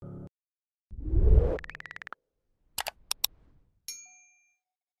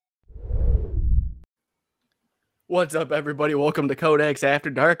What's up, everybody? Welcome to Codex After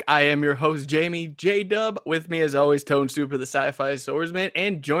Dark. I am your host, Jamie J-Dub. With me, as always, Tone Super, the sci-fi swordsman.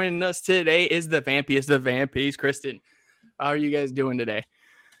 And joining us today is the vampiest of vampies, Kristen. How are you guys doing today?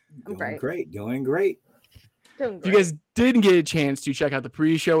 I'm Doing great. great. If you guys didn't get a chance to check out the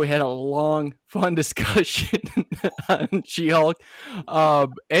pre-show, we had a long, fun discussion on She-Hulk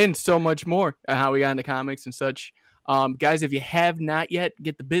and so much more on how we got into comics and such. Guys, if you have not yet,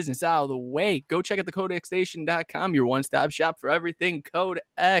 get the business out of the way. Go check out the codexstation.com, your one-stop shop for everything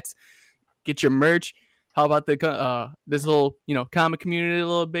Codex. Get your merch. How about this little, comic community a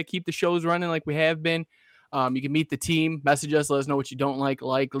little bit? Keep the shows running like we have been. You can meet the team, message us, let us know what you don't like.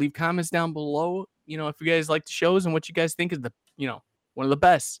 Leave comments down below. If you guys like the shows and what you guys think is the, one of the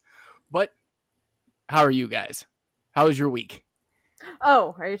best. But how are you guys? How was your week?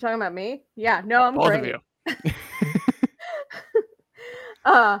 Oh, are you talking about me? Yeah, no, I'm Both great. of you.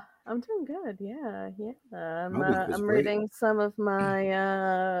 I'm doing good. Yeah. I'm reading some of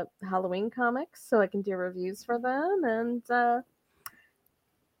my Halloween comics so I can do reviews for them, and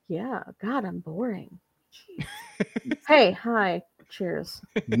yeah, God, I'm boring. Hey, hi, cheers.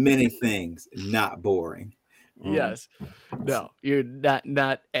 Many things not boring. Yes. No, you're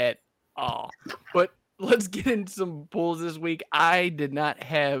not at all. But let's get into some pulls this week. I did not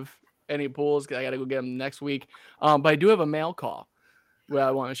have any pulls because I got to go get them next week. But I do have a mail call where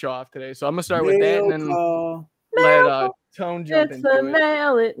I want to show off today. So I'm going to start with that and then let Tone jump into it. It's the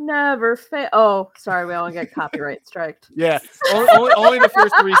mail, it never fails. Oh, sorry, we all get copyright striked. Yeah, only the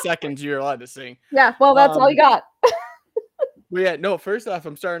first 3 seconds you're allowed to sing. Yeah, well, that's all you got. But yeah, no, first off,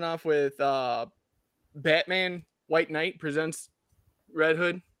 I'm starting off with Batman White Knight presents Red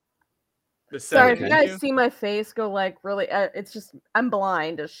Hood. Sorry, if you guys see my face go like really, it's just, I'm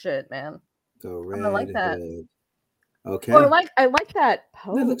blind as shit, man. So Red I like that. Hood. Okay. Or I like that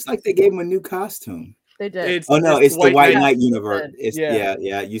pose. It looks like they gave him a new costume. They did. It's the White Knight universe. Yeah.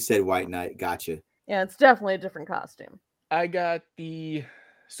 You said White Knight. Gotcha. Yeah, it's definitely a different costume. I got the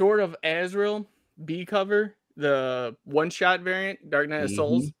Sword of Azrael B cover, the one-shot variant, Dark Knight of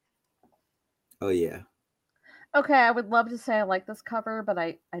Souls. Oh yeah. Okay, I would love to say I like this cover, but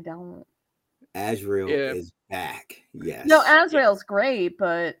I don't. Azrael is back. Yes. No, Azrael's great,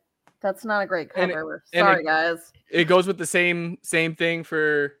 but that's not a great cover. Sorry, guys. It goes with the same thing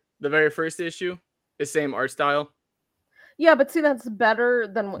for the very first issue. The same art style. Yeah, but see, that's better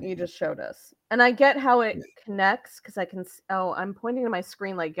than what you just showed us. And I get how it connects because I can. Oh, I'm pointing to my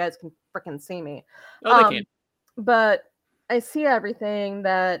screen like you guys can freaking see me. Oh, they can. But I see everything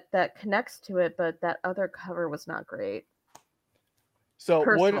that connects to it, but that other cover was not great. So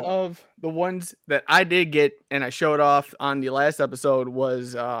one of the ones that I did get and I showed off on the last episode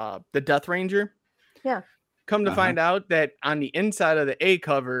was the Death Ranger. Yeah. Come to find out that on the inside of the A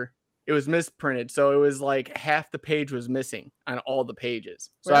cover, it was misprinted. So it was like half the page was missing on all the pages.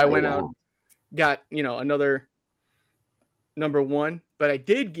 So I went out, got, another number one, but I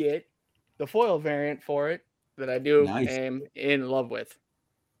did get the foil variant for it that I am in love with.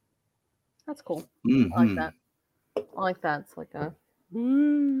 That's cool. I like that. I like that. It's like a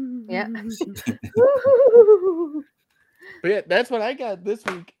yeah. But yeah, that's what I got this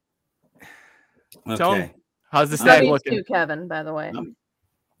week. Okay. Tone, how's the stack looking? Too, Kevin, by the way.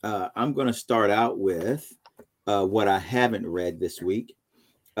 I'm going to start out with what I haven't read this week.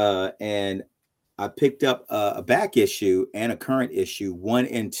 And I picked up a back issue and a current issue, 1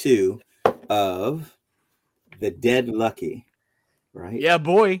 and 2 of The Dead Lucky. Right? Yeah,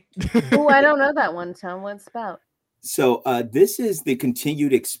 boy. Oh, I don't know that one. Tell me what it's about. So this is the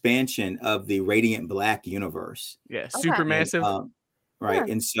continued expansion of the Radiant Black universe. Yeah, super massive. Right.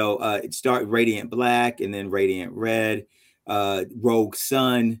 Yeah. And so it started Radiant Black and then Radiant Red, Rogue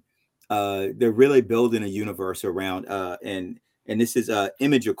Sun. They're really building a universe around and this is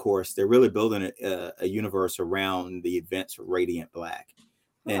Image, of course. They're really building a universe around the events of Radiant Black.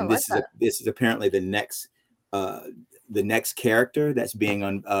 And this is apparently the next character that's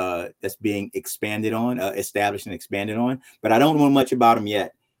being expanded on, established and expanded on. But I don't know much about him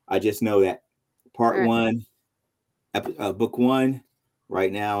yet. I just know that part 1, book 1,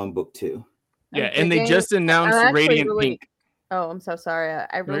 right now, and book 2. Yeah, and they just announced Radiant Pink. Oh, I'm so sorry.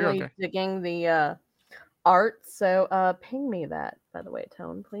 I really digging the art. So ping me that, by the way,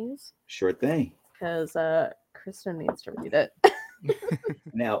 Tone, please. Sure thing. Because Kristen needs to read it.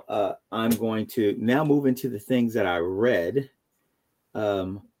 Now, I'm going to now move into the things that I read.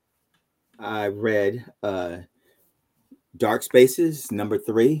 I read Dark Spaces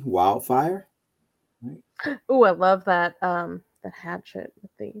 #3, Wildfire. Right. Oh, I love that hatchet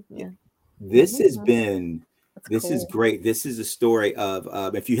with the This has been This is great. This is a story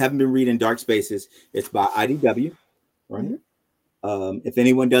of if you haven't been reading Dark Spaces, it's by IDW. right? If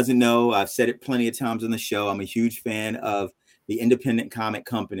anyone doesn't know, I've said it plenty of times on the show. I'm a huge fan of the independent comic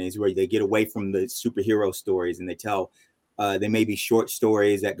companies where they get away from the superhero stories and they tell, they may be short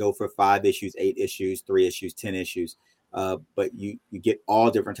stories that go for 5 issues, 8 issues, 3 issues, 10 issues. But you get all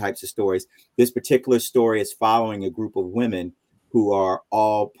different types of stories. This particular story is following a group of women who are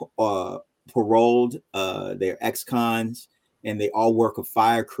all paroled. They're ex-cons, and they all work a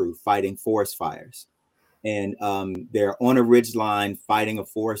fire crew fighting forest fires. And they're on a ridge line fighting a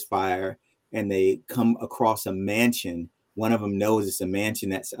forest fire, and they come across a mansion. One of them knows it's a mansion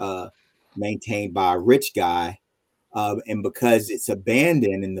that's maintained by a rich guy. And because it's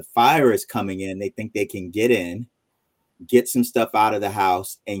abandoned and the fire is coming in, they think they can get in, get some stuff out of the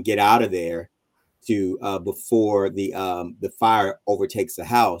house, and get out of there to before the fire overtakes the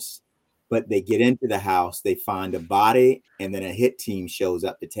house. But they get into the house, they find a body, and then a hit team shows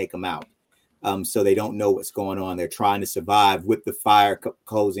up to take them out. So they don't know what's going on. They're trying to survive with the fire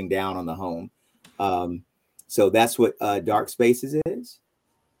closing down on the home. So that's what Dark Spaces is.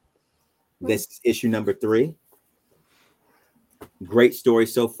 This is issue number 3. Great story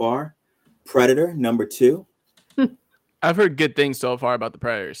so far. Predator number 2. I've heard good things so far about the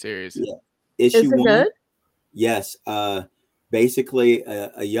Predator series. Yeah. Issue Is it 1. good? Yes. Basically,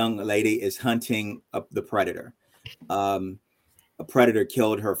 a young lady is hunting up the predator. A predator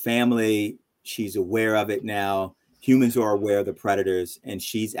killed her family. She's aware of it now. Humans are aware of the predators, and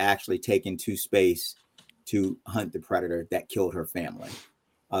she's actually taken to space to hunt the predator that killed her family.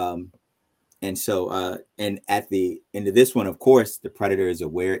 And so, and at the end of this one, of course, the predator is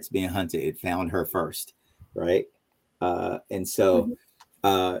aware it's being hunted. It found her first, right? And so,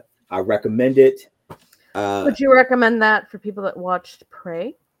 I recommend it. Would you recommend that for people that watched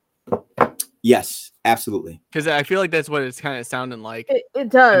Prey? Yes, absolutely. Because I feel like that's what it's kind of sounding like. It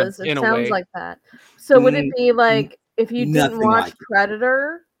does. In a It sounds way. like that. So would it be like if you didn't Nothing watch like it.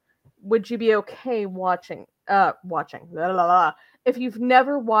 Predator, would you be okay watching? If you've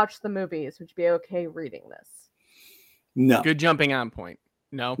never watched the movies, would you be okay reading this? No, Good jumping on point.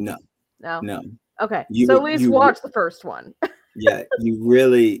 No. no, No. no. Okay. You So would- at least you watch the first one. Yeah, you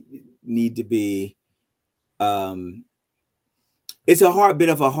really need to be. It's a hard bit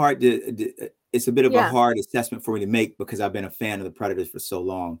of a hard. It's a bit of a hard assessment for me to make because I've been a fan of the Predators for so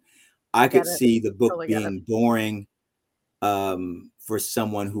long. I could see the book Totally get being boring for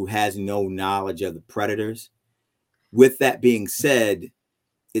someone who has no knowledge of the Predators. With that being said,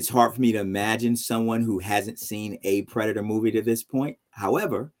 it's hard for me to imagine someone who hasn't seen a Predator movie to this point.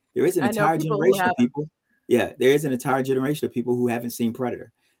 However, there is an entire generation of people. Yeah, there is an entire generation of people who haven't seen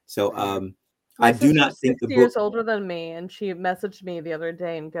Predator. So I do not think the book. 6 years older than me, and she messaged me the other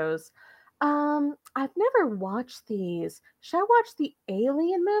day and goes, I've never watched these. Should I watch the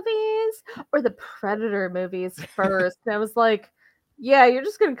Alien movies or the Predator movies first? And I was like, yeah, you're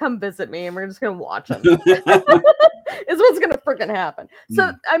just gonna come visit me and we're just gonna watch them. Is what's gonna freaking happen.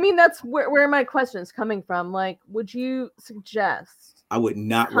 So I mean, that's where my question is coming from. Like, would you suggest? I would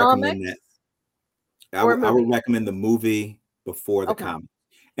not recommend that. I would recommend the movie before the comic.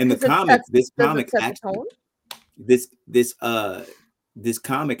 And the comic, this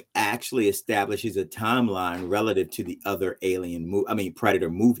comic actually establishes a timeline relative to the other Predator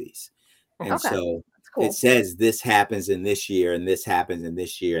movies. And so it says this happens in this year, and this happens in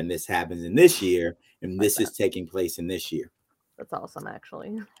this year, and this happens in this year, and this is taking place in this year. That's awesome,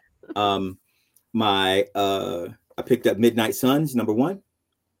 actually. I picked up Midnight Suns #1.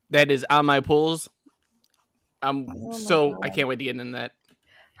 That is on my pulls. I can't wait to get into that.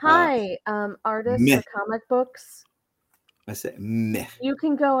 Hi, artists of comic books. I said meh. You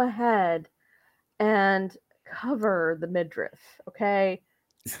can go ahead and cover the midriff, okay?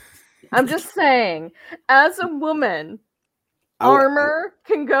 I'm just saying, as a woman, armor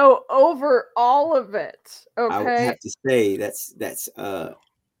can go over all of it. Okay. I would have to say that's Ilyana.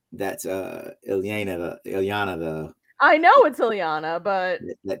 I know it's Ilyana, but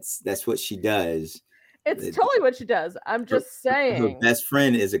that's what she does. It's totally what she does. I'm just saying. Her best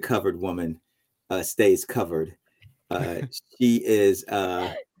friend is a covered woman. Stays covered. She is.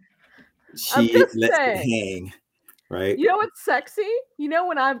 She lets it hang. Right. You know what's sexy? You know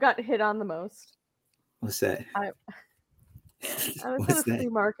when I've got hit on the most? What's that? I was at a flea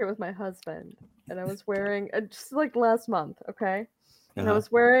market with my husband, and I was wearing just like last month, okay? And I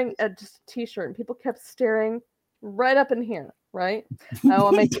was wearing just a t-shirt, and people kept staring right up in here, right? I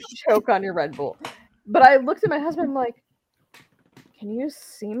will make you choke on your Red Bull. But I looked at my husband, I'm like, can you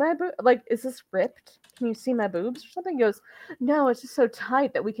see my boob? Like, is this ripped? Can you see my boobs or something? He goes, no, it's just so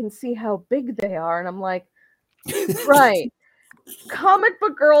tight that we can see how big they are. And I'm like, right. Comic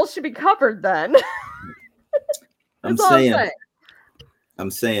book girls should be covered then. I'm That's all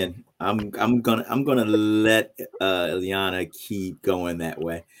saying. I'm gonna let Ileana keep going that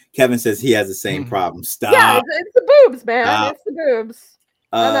way. Kevin says he has the same problem. Stop. Yeah, it's the boobs, man. Stop. It's the boobs.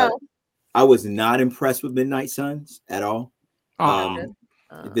 I know. I was not impressed with Midnight Suns at all.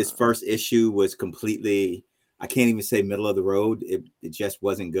 This first issue was completely, I can't even say middle of the road. It just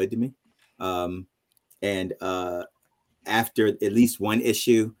wasn't good to me. And after at least one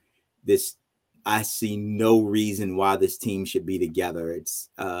issue, I see no reason why this team should be together. It's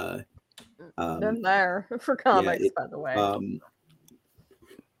been there for comics, by the way.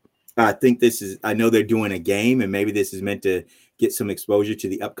 I think I know they're doing a game, and maybe this is meant to get some exposure to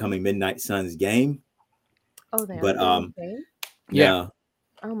the upcoming Midnight Suns game. Oh, they are doing a game? Yeah.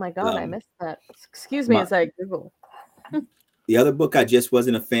 Oh my God, I missed that. Excuse me as I Google. The other book I just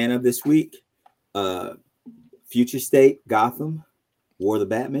wasn't a fan of this week, Future State, Gotham, War of the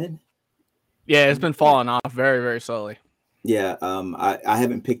Batman. Yeah, it's been falling off very, very slowly. Yeah, I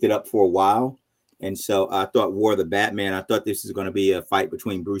haven't picked it up for a while. And so I thought War of the Batman, I thought this was going to be a fight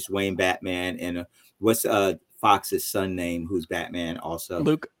between Bruce Wayne, Batman, and what's Fox's son name, who's Batman also?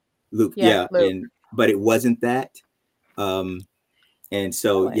 Luke. Yeah. Luke. But it wasn't that. And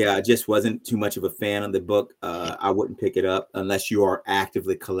so, yeah, I just wasn't too much of a fan of the book. I wouldn't pick it up unless you are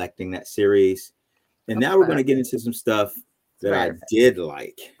actively collecting that series. And now we're going to get into some stuff that I did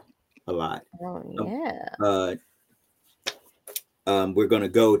like a lot. Oh, yeah. We're going to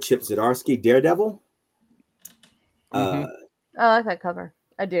go Chip Zdarsky, Daredevil. I like that cover.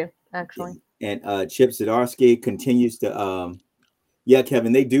 I do, actually. And Chip Zdarsky continues to,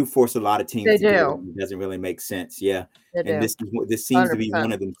 Kevin, they do force a lot of teams together. It doesn't really make sense. Yeah. And this seems 100%. To be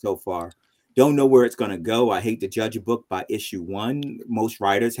one of them so far. Don't know where it's going to go. I hate to judge a book by issue 1. Most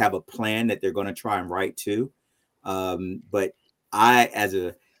writers have a plan that they're going to try and write to. But I, as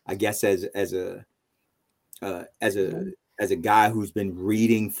a guy who's been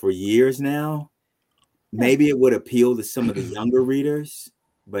reading for years now, maybe it would appeal to some of the younger readers,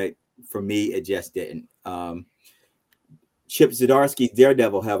 but for me, it just didn't. Chip Zdarsky's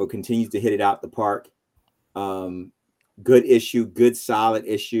Daredevil, however, continues to hit it out the park. Good issue, good solid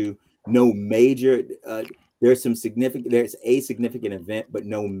issue. No major. There's a significant event, but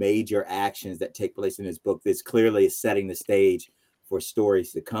no major actions that take place in this book. This clearly is setting the stage for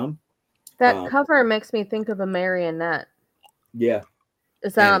stories to come. That cover makes me think of a marionette. Yeah.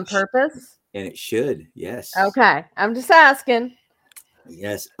 Is that on purpose? And it should, yes. Okay. I'm just asking.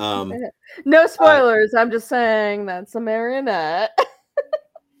 Yes. No spoilers. I'm just saying that's a marionette.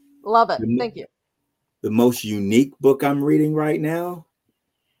 Love it. Thank you. The most unique book I'm reading right now,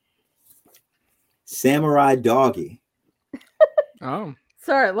 Samurai Doggy. Oh.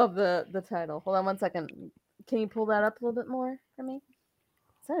 Sorry, I love the title. Hold on one second. Can you pull that up a little bit more for me?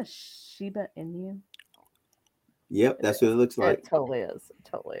 Is that a Shiba Inu? Yep, that's what it looks like. It totally is. It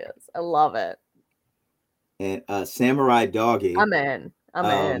totally is. I love it. And Samurai Doggy. I'm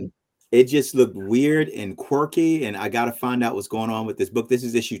in. It just looked weird and quirky, and I got to find out what's going on with this book. This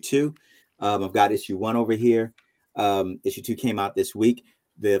is issue 2. I've got issue 1 over here. Issue 2 came out this week.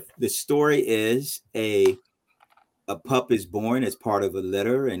 The story is a pup is born as part of a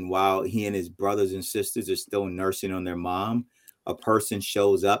litter, and while he and his brothers and sisters are still nursing on their mom, a person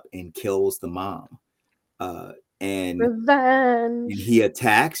shows up and kills the mom. And revenge. And he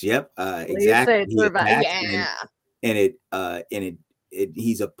attacks. Yep, exactly. He attacks, and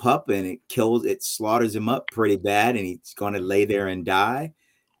he's a pup, and it slaughters him up pretty bad, and he's going to lay there and die.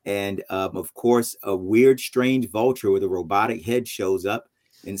 And of course, a weird, strange vulture with a robotic head shows up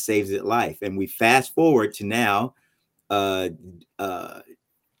and saves its life. And we fast forward to now.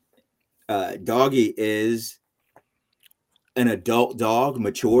 Doggy is an adult dog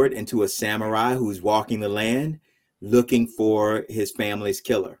matured into a samurai who's walking the land looking for his family's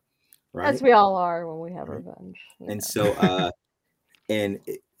killer. Right? As we all are when we have revenge. And so, and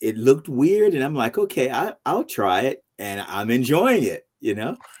it looked weird, and I'm like, okay, I'll try it, and I'm enjoying it. You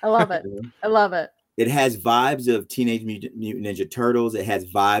know, I love it. I love it. It has vibes of Teenage Mutant Ninja Turtles. It has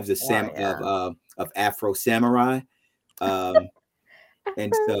vibes of of Afro Samurai,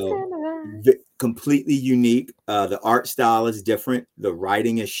 and so completely unique. The art style is different. The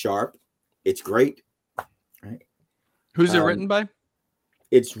writing is sharp. It's great. Right? Who's it written by?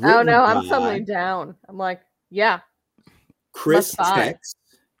 It's written. Oh no, I'm suddenly down. I'm like, yeah, Chris Tex.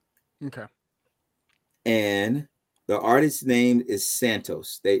 Okay. And the artist's name is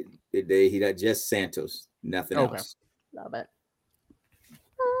Santos. He just Santos, nothing else. Love it.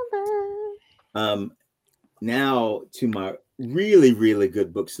 Now to my really, really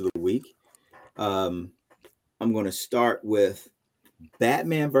good books of the week. I'm going to start with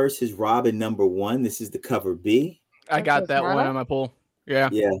Batman versus Robin #1. This is the cover B. I got that one on my pull. Yeah.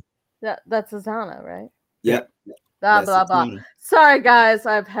 That's Zatanna, right? Yep. Blah blah blah. Sorry guys,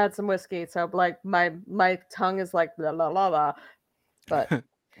 I've had some whiskey, so like my tongue is like blah blah blah blah. But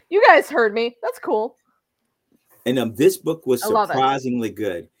you guys heard me. That's cool. And this book was surprisingly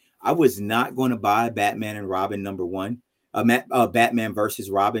good. I was not going to buy Batman and Robin #1. Batman versus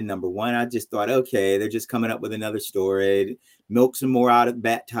Robin #1. I just thought, okay, they're just coming up with another story. Milk some more out of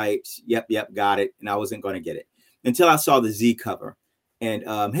Bat types. Yep, got it. And I wasn't going to get it until I saw the Z cover. And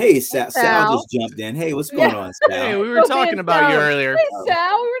hey, Sal just jumped in. Hey, what's going on, Sal? Hey, we were talking about you earlier. Hey,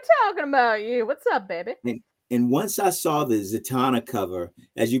 Sal, we were talking about you. What's up, baby? And once I saw the Zatanna cover,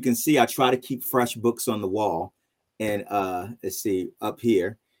 as you can see, I try to keep fresh books on the wall. And let's see, up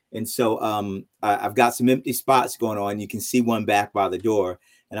here. And so I've got some empty spots going on. You can see one back by the door.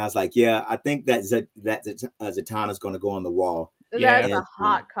 And I was like, yeah, I think that Zatanna is going to go on the wall. That's a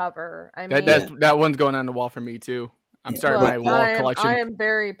hot cover. I mean, that one's going on the wall for me too. I'm starting my wall collection. I am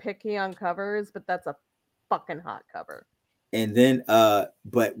very picky on covers, but that's a fucking hot cover. And then,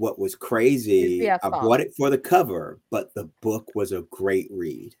 but what was crazy, I bought it for the cover, but the book was a great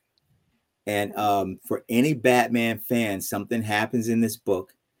read. And for any Batman fan, something happens in this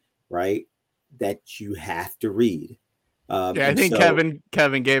book, right, that you have to read. I think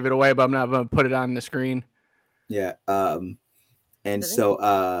Kevin gave it away, but I'm not going to put it on the screen. Yeah. And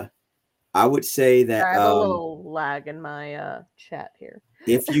so I would say that I have a little lag in my chat here.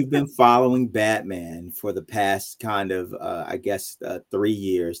 If you've been following Batman for the past kind of, 3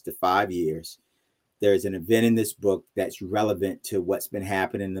 years to 5 years, there's an event in this book that's relevant to what's been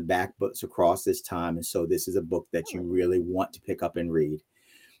happening in the back books across this time. And so this is a book that you really want to pick up and read.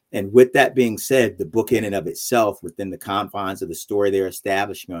 And with that being said, the book in and of itself, within the confines of the story they're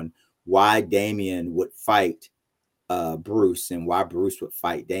establishing on why Damian would fight Bruce and why Bruce would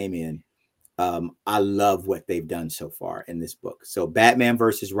fight Damian, I love what they've done so far in this book. So Batman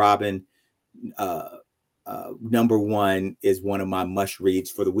versus Robin, #1 is one of my must reads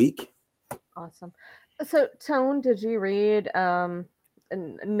for the week. Awesome. So Tone, did you read, and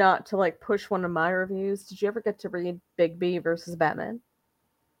not to like push one of my reviews, did you ever get to read Big B versus Batman?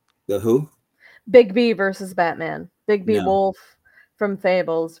 The who? Big B versus Batman. Big B Wolf from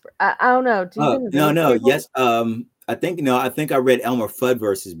Fables. I don't know. Do you no. Yes. I think I read Elmer Fudd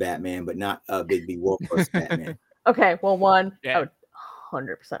versus Batman, but not Big B Wolf versus Batman. Okay, well, I would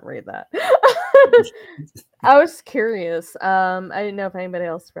 100% read that. I was curious. I didn't know if anybody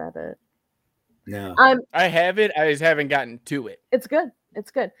else read it. No, I have it. I just haven't gotten to it. It's good.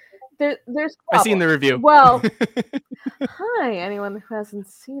 There's I've seen the review. Well, hi, anyone who hasn't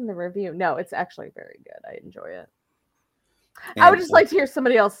seen the review. No, it's actually very good. I enjoy it. And I would just like to hear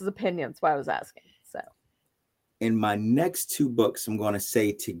somebody else's opinions. Why I was asking. So, in my next 2 books, I'm going to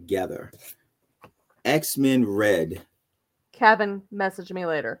say together, X-Men Red. Kevin, message me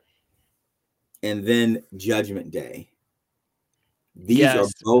later. And then Judgment Day. These are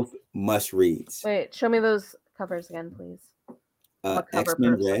both must reads. Wait, show me those covers again, please.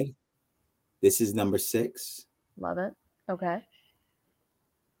 X-Men Red. This is #6. Love it. Okay.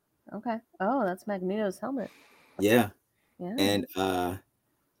 Oh, that's Magneto's helmet. Yeah. And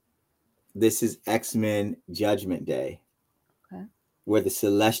this is X-Men Judgment Day. Okay. Where the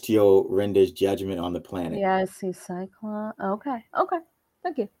Celestial renders judgment on the planet. Yeah, I see Cyclops. Okay.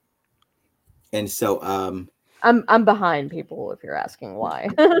 Thank you. And so I'm behind people if you're asking why.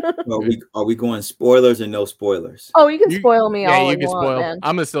 Are we going spoilers or no spoilers? Oh, you can spoil me all you can spoil. Man.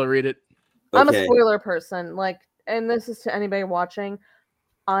 I'm gonna still read it. I'm a spoiler person. And this is to anybody watching.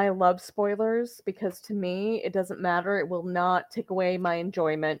 I love spoilers because to me it doesn't matter. It will not take away my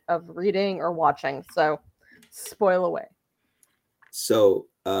enjoyment of reading or watching. So spoil away. So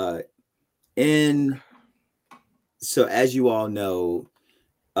as you all know,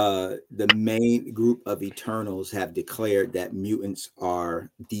 the main group of Eternals have declared that mutants are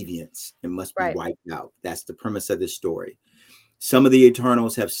deviants and must be wiped out. That's the premise of this story. Some of the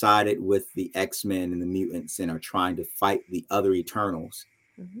Eternals have sided with the X-Men and the mutants and are trying to fight the other Eternals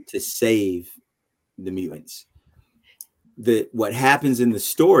to save the mutants. What happens in the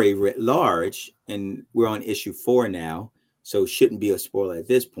story writ large, and we're on issue 4 now, so shouldn't be a spoiler at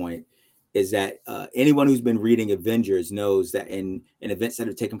this point, is that anyone who's been reading Avengers knows that in events that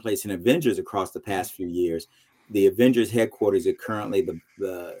have taken place in Avengers across the past few years, the Avengers headquarters are currently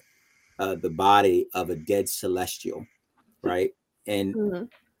the body of a dead Celestial, right? And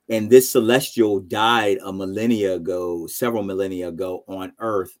this Celestial died several millennia ago on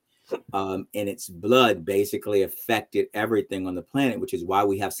Earth, and its blood basically affected everything on the planet, which is why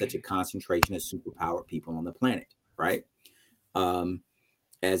we have such a concentration of superpowered people on the planet, right?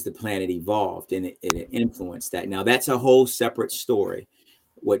 as the planet evolved, and it influenced that. Now that's a whole separate story.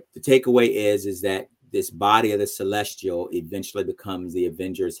 What the takeaway is that this body of the Celestial eventually becomes the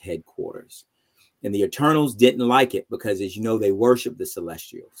Avengers headquarters. And the Eternals didn't like it because, as you know, they worship the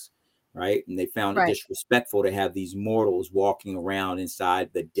Celestials, right? And they found it disrespectful to have these mortals walking around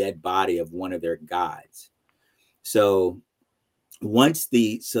inside the dead body of one of their gods. So once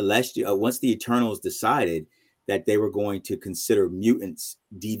the Eternals decided that they were going to consider mutants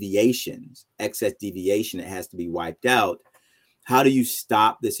deviations, excess deviation that has to be wiped out, how do you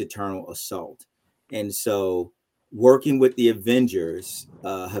stop this eternal assault? And so working with the Avengers,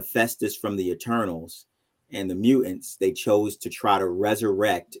 Hephaestus from the Eternals and the mutants, they chose to try to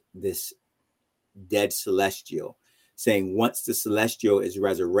resurrect this dead Celestial, saying once the Celestial is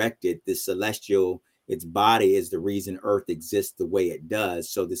resurrected, the Celestial, its body is the reason Earth exists the way it does.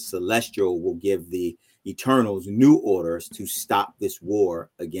 So the Celestial will give the Eternals new orders to stop this war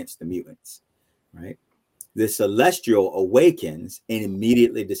against the mutants, right? The Celestial awakens and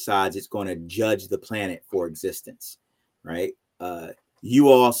immediately decides it's going to judge the planet for existence, right? You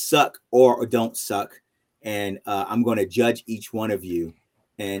all suck or don't suck, and I'm going to judge each one of you.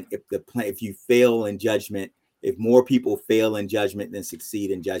 And if you fail in judgment, if more people fail in judgment than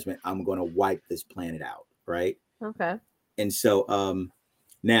succeed in judgment, I'm going to wipe this planet out, right? Okay. And so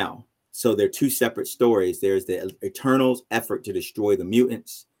now, so they're two separate stories. There's the Eternals' effort to destroy the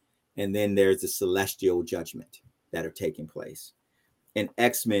mutants, and then there's the Celestial judgment that are taking place. In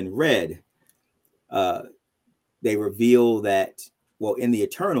X-Men Red, they reveal that, well, in the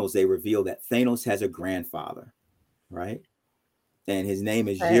Eternals, they reveal that Thanos has a grandfather, right? And his name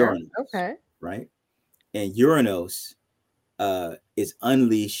is Uranus, right? And Uranus is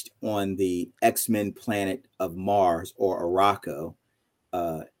unleashed on the X-Men planet of Mars, or Araco.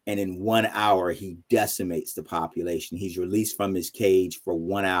 And in 1 hour, he decimates the population. He's released from his cage for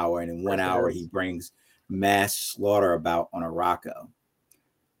 1 hour. And in 1 hour, he brings mass slaughter about on Araco.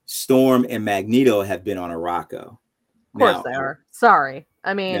 Storm and Magneto have been on Araco. Of course they are. Sorry.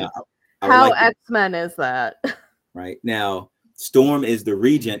 I mean, how X-Men is that? Right. Now, Storm is the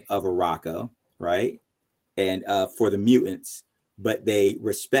regent of Araco, right? And for the mutants, but they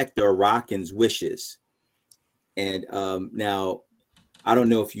respect the Arakans' wishes. And now, I don't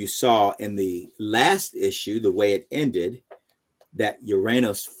know if you saw in the last issue, the way it ended, that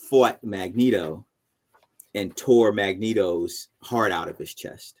Uranus fought Magneto and tore Magneto's heart out of his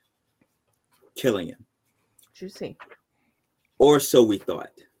chest, killing him. Juicy. Or so we thought.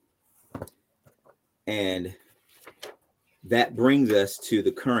 And that brings us to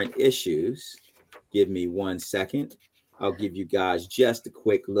the current issues. Give me 1 second. I'll give you guys just a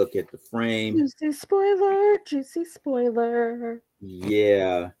quick look at the frame. Juicy spoiler, juicy spoiler.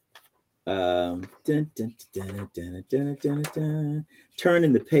 Yeah. Turning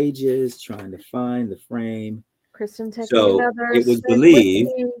the pages, trying to find the frame. Kristen, take so another. It was believed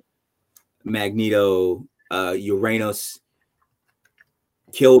Magneto, Uranus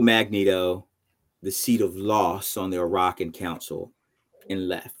killed Magneto, the seat of loss on the Arakan Council, and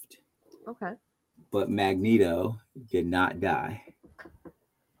left. Okay. But Magneto did not die.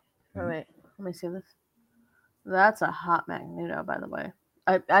 Oh, wait, let me see this. That's a hot Magneto, by the way.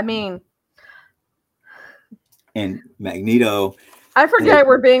 I mean, and Magneto. I forget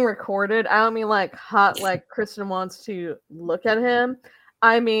we're being recorded. I don't mean like hot, like Kristen wants to look at him.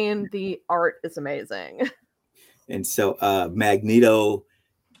 I mean, the art is amazing. And so Magneto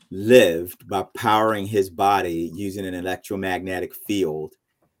lived by powering his body using an electromagnetic field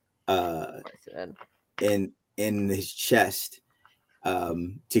in his chest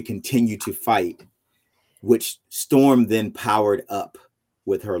to continue to fight, which Storm then powered up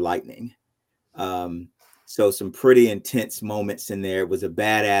with her lightning. So some pretty intense moments in there. It was a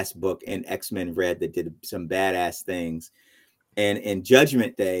badass book in X-Men Red that did some badass things. And in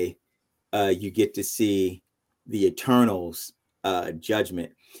Judgment Day, you get to see the Eternals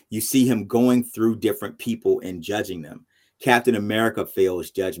judgment. You see him going through different people and judging them. Captain America fails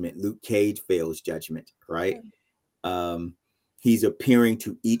judgment. Luke Cage fails judgment, right? He's appearing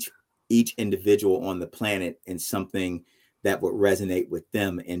to each individual on the planet in something that would resonate with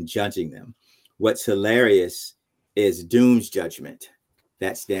them and judging them. What's hilarious is Doom's judgment.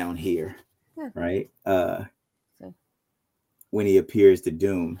 That's down here, right? When he appears to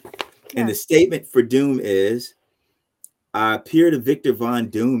Doom. And the statement for Doom is, I appear to Victor Von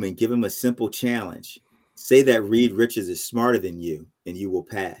Doom and give him a simple challenge. Say that Reed Richards is smarter than you and you will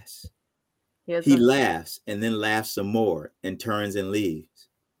pass. He laughs and then laughs some more and turns and leaves.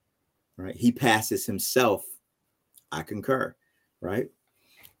 Right? He passes himself. I concur. Right?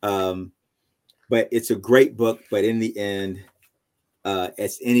 But it's a great book. But in the end,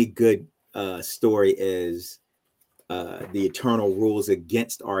 as any good story is, the eternal rules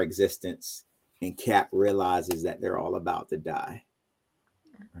against our existence, and Cap realizes that they're all about to die.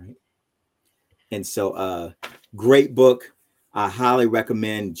 Right. And so, great book. I highly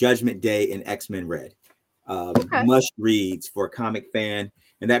recommend Judgment Day and X-Men Red. Must reads for a comic fan.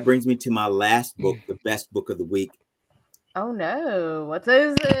 And that brings me to my last book, the best book of the week. Oh no, what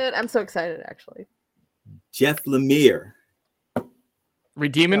is it? I'm so excited, actually. Jeff Lemire.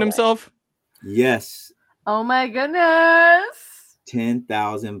 Redeeming himself? Yes. Oh my goodness.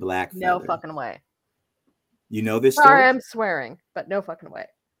 10,000 Black Feathers. No fucking way. You know this story? story? I'm swearing, but no fucking way.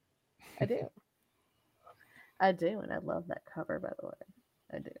 I do. I do, and I love that cover, by the way.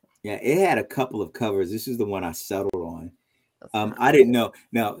 I do. Yeah, it had a couple of covers. This is the one I settled on. I didn't know.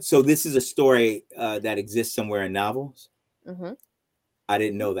 Now, so this is a story that exists somewhere in novels. Mm-hmm. I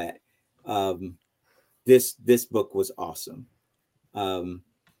didn't know that. This book was awesome. And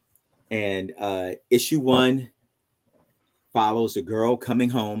issue 1 follows a girl coming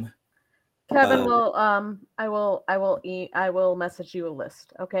home. Kevin will I will message you a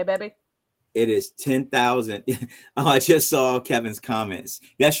list. Okay, baby? It is 10,000. Oh, I just saw Kevin's comments.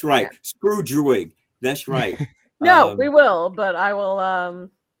 That's right. Yeah. Screw Druid. That's right. No, we will, but I will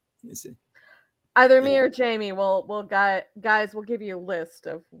either me or Jamie will guys will give you a list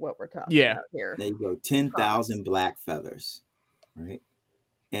of what we're talking about here. There you go. 10,000 Black Feathers. Right.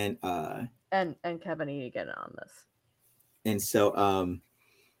 And Kevin, you need to get on this. And so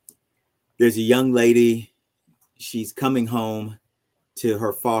there's a young lady. She's coming home to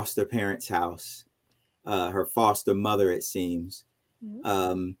her foster parents' house, her foster mother, it seems.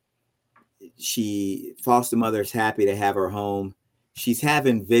 Mm-hmm. Foster mother's happy to have her home. She's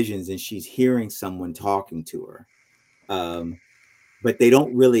having visions and she's hearing someone talking to her. But they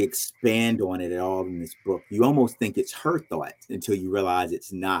don't really expand on it at all in this book. You almost think it's her thoughts until you realize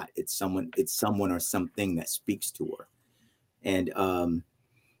it's not. It's someone or something that speaks to her. And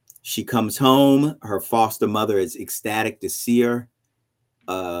she comes home. Her foster mother is ecstatic to see her.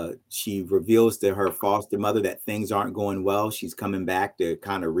 She reveals to her foster mother that things aren't going well. She's coming back to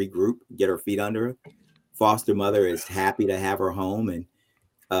kind of regroup, get her feet under her. Foster mother is happy to have her home and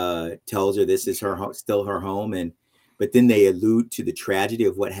tells her this is still her home. But then they allude to the tragedy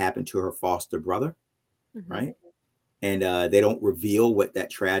of what happened to her foster brother, mm-hmm. right? And they don't reveal what that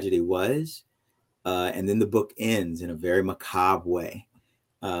tragedy was. And then the book ends in a very macabre way.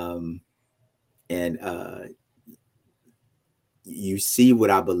 You see what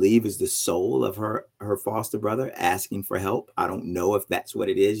I believe is the soul of her foster brother asking for help. I don't know if that's what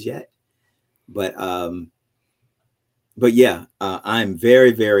it is yet, but yeah, I'm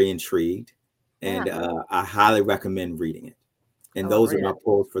very, very intrigued, and I highly recommend reading it. And those are my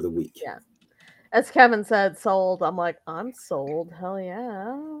polls for the week. Yeah, as Kevin said, sold. I'm like, I'm sold. Hell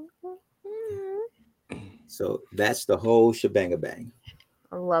yeah. So that's the whole shebang bang.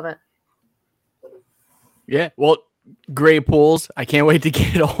 I love it. Yeah, well, great pulls. I can't wait to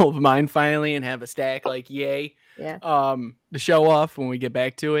get all of mine finally and have a stack. Like, yay! Yeah. To show off when we get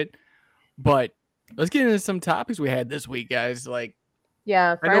back to it. But let's get into some topics we had this week, guys. Like,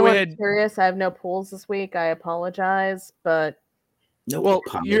 yeah, for anyone curious, I have no pulls this week. I apologize, but I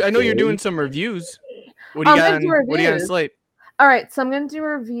know you're doing some reviews. What do you got on slate? All right, so I'm going to do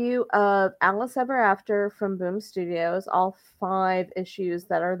a review of Alice Ever After from Boom Studios, all 5 issues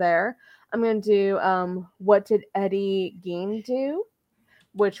that are there. I'm going to do What Did Eddie Gein Do,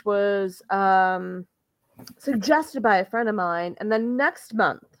 which was suggested by a friend of mine. And then next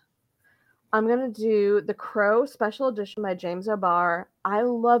month, I'm going to do The Crow Special Edition by James O'Barr. I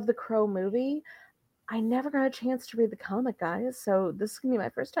love The Crow movie. I never got a chance to read the comic, guys, so this is going to be my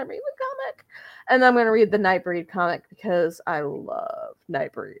first time reading the comic. And then I'm going to read the Nightbreed comic because I love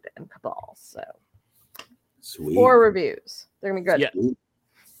Nightbreed and Cabal. So, sweet. 4 reviews. They're going to be good. Yeah.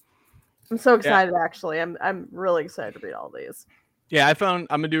 I'm so excited, actually. I'm really excited to read all these. Yeah, I'm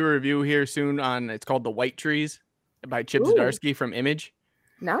going to do a review here soon on, it's called The White Trees by Chip Zdarsky from Image.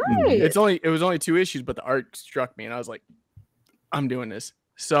 Nice. It was only 2 issues, but the art struck me, and I was like, I'm doing this.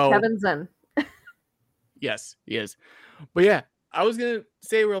 So Kevin's in. Yes, he is. But yeah, I was going to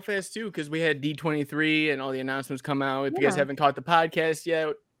say real fast too, because we had D23 and all the announcements come out. If you guys haven't caught the podcast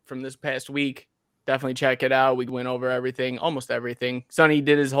yet from this past week, definitely check it out. We went over everything, almost everything. Sonny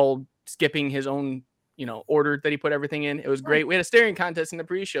did his whole skipping his own, order that he put everything in. It was great. We had a staring contest in the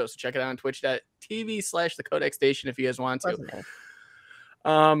pre-show, so check it out on twitch.tv/the Codex Station if you guys want to.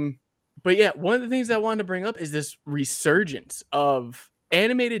 But yeah, one of the things I wanted to bring up is this resurgence of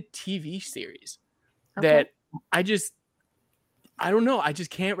animated TV series. That I don't know. I just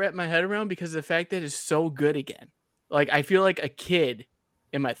can't wrap my head around because of the fact that it's so good again. Like I feel like a kid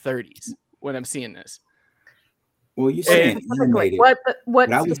in my 30s when I'm seeing this. Well, you're saying animated. What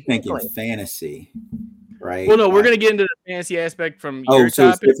but I was thinking fantasy, right? Well, no, we're gonna get into the fantasy aspect from your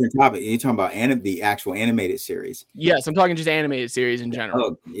so topic. It's different topic. You're talking about the actual animated series. Yes, I'm talking just animated series in general.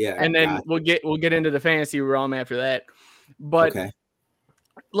 Oh, yeah. And then we'll get into the fantasy realm after that. But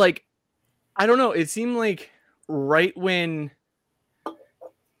like, I don't know. It seemed like right when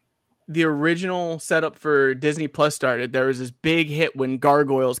the original setup for Disney Plus started, there was this big hit when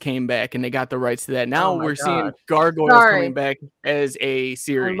Gargoyles came back and they got the rights to that. Now we're seeing Gargoyles coming back as a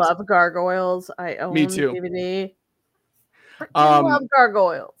series. I love Gargoyles. I own Me too. DVD. I love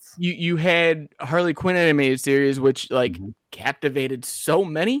Gargoyles. You had Harley Quinn animated series, which like captivated so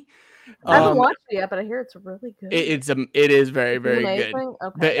many. I haven't watched it yet, but I hear it's really good. It is very, very good.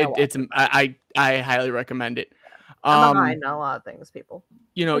 Okay, I highly recommend it. I'm behind on a lot of things, people.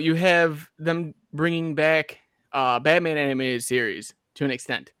 You know, you have them bringing back Batman animated series to an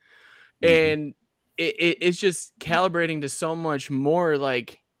extent, and it's just calibrating to so much more.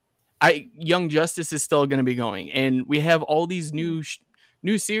 Like, Young Justice is still going to be going, and we have all these new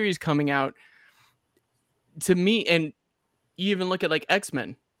series coming out. To me, and you even look at like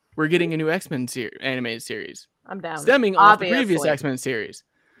X-Men. We're getting a new X-Men animated series. I'm down. Stemming off the previous X-Men series.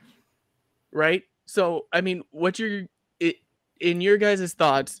 Right? So, I mean, in your guys'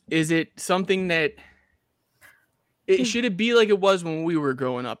 thoughts, is it something that should it be like it was when we were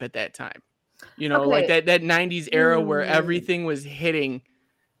growing up at that time? You know, like that 90s era where everything was hitting.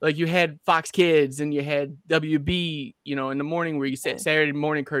 Like you had Fox Kids and you had WB, you know, in the morning where you said Saturday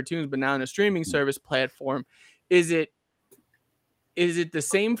morning cartoons, but now on a streaming service platform. Is it the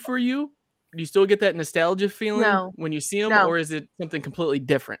same for you? Do you still get that nostalgia feeling when you see them, or is it something completely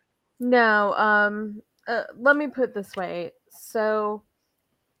different? No. Let me put it this way. So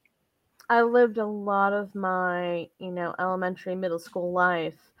I lived a lot of my, elementary, middle school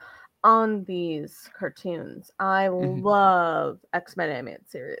life on these cartoons. I love X-Men animated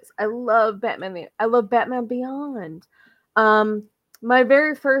series. I love Batman. I love Batman Beyond. My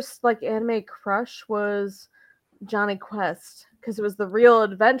very first anime crush was Johnny Quest, because it was the real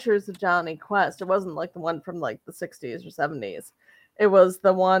adventures of Johnny Quest. It wasn't like the one from the 60s or 70s. It was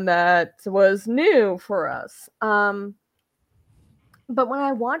the one that was new for us. But when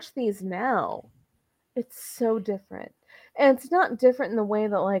I watch these now, it's so different. And it's not different in the way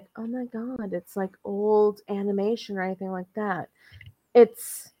that oh my God, it's old animation or anything like that.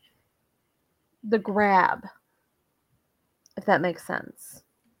 It's the grab, if that makes sense.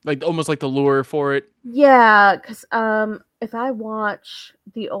 Almost like the lure for it. Yeah, because if I watch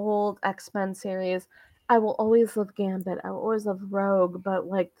the old X-Men series, I will always love Gambit. I will always love Rogue, but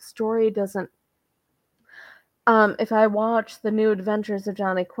the story doesn't. If I watch the new Adventures of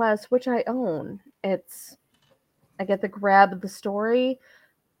Johnny Quest, which I own, I get the grab of the story,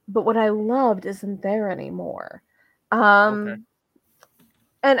 but what I loved isn't there anymore. And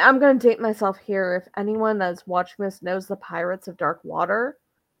I'm gonna date myself here. If anyone that's watching this knows the Pirates of Dark Water.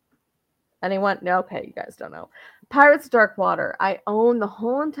 Anyone? No, okay, you guys don't know. Pirates of Dark Water. I own the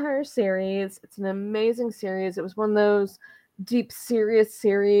whole entire series. It's an amazing series. It was one of those deep, serious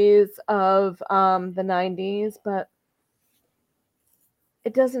series of the 90s, but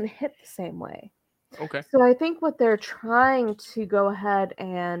it doesn't hit the same way. Okay. So I think what they're trying to go ahead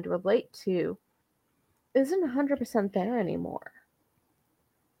and relate to isn't 100% there anymore.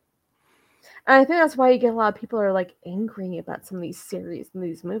 And I think that's why you get a lot of people are angry about some of these series and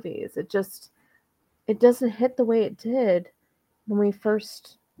these movies. It doesn't hit the way it did when we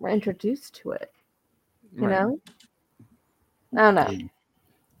first were introduced to it. You know? I don't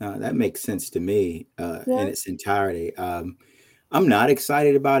know. That makes sense to me in its entirety. I'm not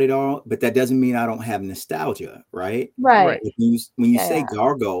excited about it all, but that doesn't mean I don't have nostalgia, right? Right. When you say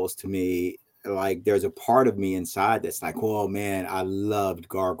Gargoyles to me, there's a part of me inside that's oh man, I loved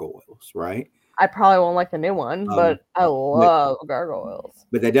Gargoyles, right? I probably won't like the new one, but I love Gargoyles.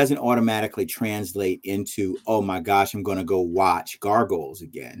 But that doesn't automatically translate into, oh my gosh, I'm going to go watch Gargoyles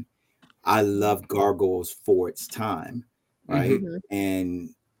again. I love Gargoyles for its time, right?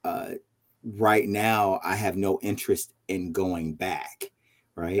 And right now, I have no interest in going back,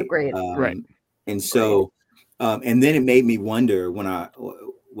 right? Agreed. Right. And so, and then it made me wonder when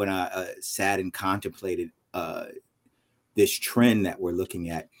I sat and contemplated this trend that we're looking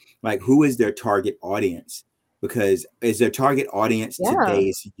at, who is their target audience? Because is their target audience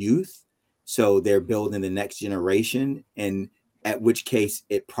today's youth? So they're building the next generation, and at which case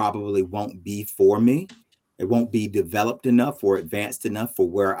it probably won't be for me. It won't be developed enough or advanced enough for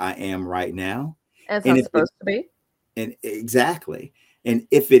where I am right now. As it's supposed to be. And exactly. And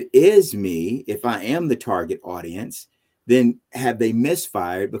if it is me, if I am the target audience, then have they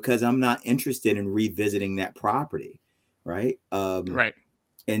misfired because I'm not interested in revisiting that property, right? Right.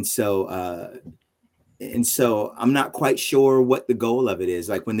 And so I'm not quite sure what the goal of it is.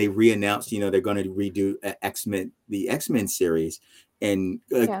 Like when they re-announced, they're going to redo the X-Men series, and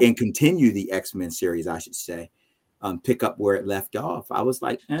continue the X-Men series, I should say, pick up where it left off. I was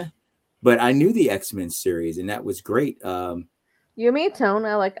like, but I knew the X-Men series, and that was great. You and me, Tone.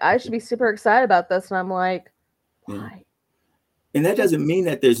 I should be super excited about this, and I'm like, why? Yeah. And that doesn't mean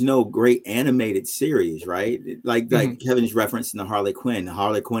that there's no great animated series, right? Like Kevin's referencing the Harley Quinn. The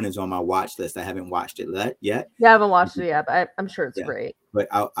Harley Quinn is on my watch list. I haven't watched it yet. Yeah, I haven't watched it yet, but I'm sure it's great. But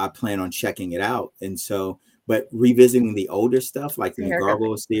I plan on checking it out. And so, but revisiting the older stuff, like the new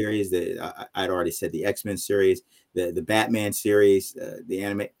Gargoyle series, I'd already said the X-Men series, the Batman series, the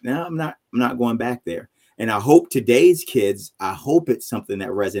anime. No, I'm not going back there. And I hope today's kids, I hope it's something that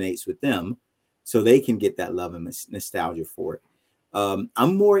resonates with them, so they can get that love and nostalgia for it.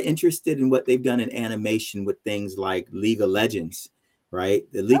 I'm more interested in what they've done in animation with things like League of Legends, right?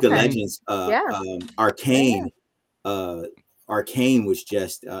 The League of Legends, Arcane. Arcane was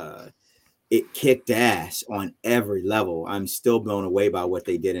just it kicked ass on every level. I'm still blown away by what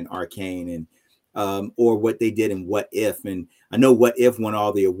they did in Arcane, and or what they did in What If. And I know What If won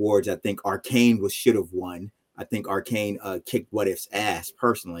all the awards. I think Arcane should have won. I think Arcane kicked What If's ass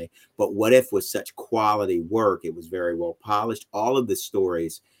personally, but What If was such quality work. It was very well polished. All of the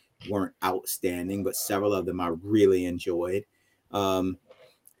stories weren't outstanding, but several of them I really enjoyed. But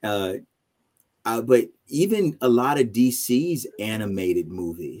even a lot of DC's animated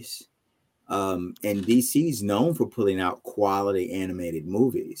movies, and DC's known for putting out quality animated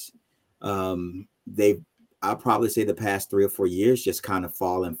movies. I'll probably say the past 3 or 4 years just kind of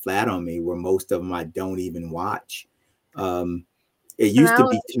fallen flat on me, where most of them I don't even watch. It used to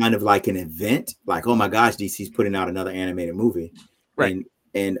be kind of like an event, like, oh my gosh, DC's putting out another animated movie. Right.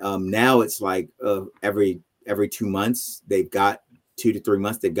 And now it's like every 2 months, they've got 2 to 3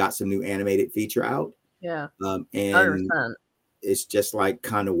 months, they've got some new animated feature out. Yeah. And 100%. It's just like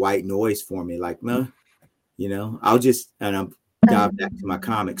kind of white noise for me. Like, I'll just, and I'm dive back to my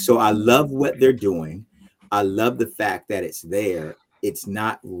comics. So I love what they're doing. I love the fact that it's there. It's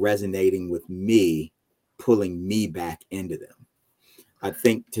not resonating with me, pulling me back into them. I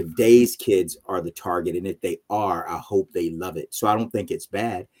think today's kids are the target. And if they are, I hope they love it. So I don't think it's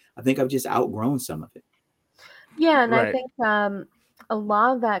bad. I think I've just outgrown some of it. Yeah. And I think a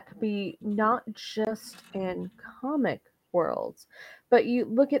lot of that could be not just in comic worlds, but you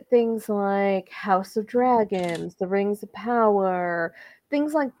look at things like House of Dragons, The Rings of Power,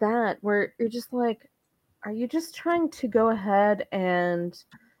 things like that, where you're just like, are you just trying to go ahead and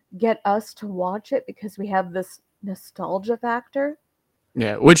get us to watch it because we have this nostalgia factor?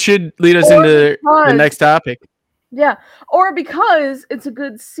 Yeah, which should lead us into the next topic. Yeah, or because it's a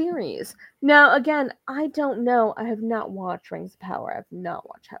good series. Now, again, I don't know. I have not watched Rings of Power. I have not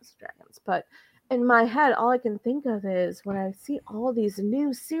watched House of Dragons. But in my head, all I can think of is when I see all these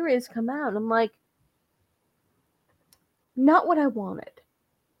new series come out, I'm like, not what I wanted.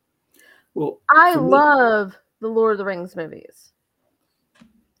 Well, I love the Lord of the Rings movies.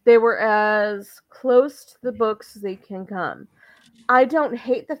 They were as close to the books as they can come. I don't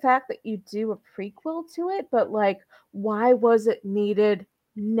hate the fact that you do a prequel to it, but like, why was it needed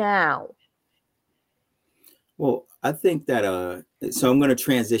now? Well, I think that so I'm going to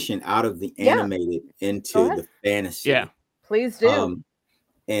transition out of the animated into the fantasy. Yeah, please do.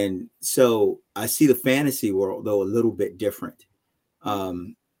 And so I see the fantasy world though a little bit different.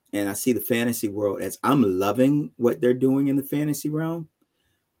 And I see the fantasy world as I'm loving what they're doing in the fantasy realm.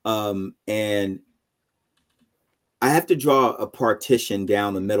 And I have to draw a partition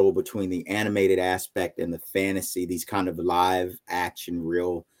down the middle between the animated aspect and the fantasy, these kind of live action,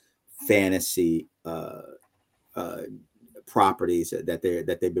 real fantasy properties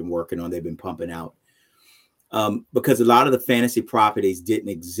that they've been working on, they've been pumping out. Because a lot of the fantasy properties didn't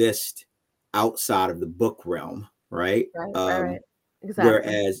exist outside of the book realm, right? Right. Exactly.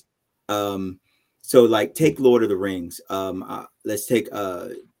 Whereas, so like take Lord of the Rings. Let's take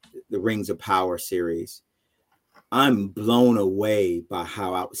the Rings of Power series. I'm blown away by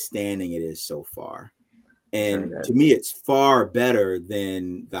how outstanding it is so far. And to me, it's far better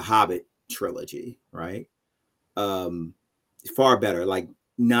than the Hobbit trilogy, right? Far better, like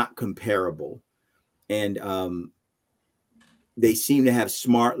not comparable. And they seem to have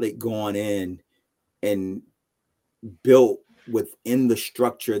smartly gone in and built within the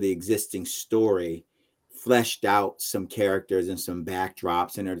structure of the existing story, fleshed out some characters and some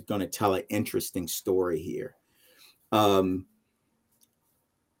backdrops, and are going to tell an interesting story here.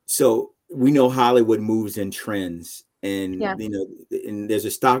 so we know Hollywood moves in trends, and Yeah. and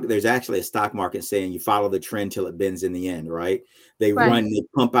there's actually a stock market saying you follow the trend till it bends in the end, right? They Right. they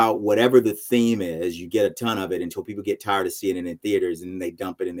pump out whatever the theme is, you get a ton of it until people get tired of seeing it in theaters, and then they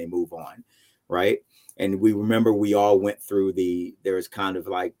dump it and they move on, right? And we remember we all went through there was kind of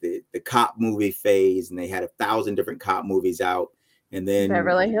like the cop movie phase, and they had 1,000 different cop movies out, and then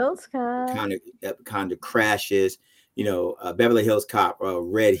Beverly Hills Cop kind of crashes. Beverly Hills Cop,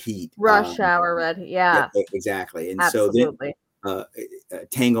 Red Heat, Rush Hour Red. Yeah, exactly. And absolutely. So then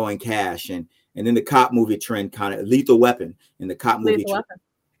Tango and Cash, and then the cop movie trend kind of Lethal Weapon, and the cop movie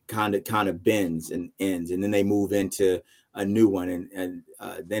kind of bends and ends, and then they move into a new one, and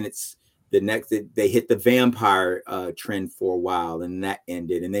then it's the next. They hit the vampire trend for a while, and that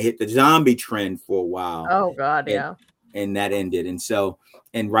ended, and they hit the zombie trend for a while. Oh God, yeah. And that ended,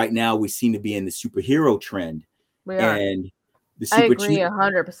 and right now we seem to be in the superhero trend. We are. And I agree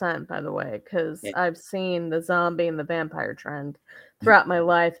 100%, by the way, because I've seen the zombie and the vampire trend throughout my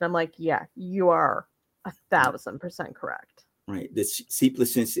life, and I'm like, yeah, you are 1,000% correct. Right. This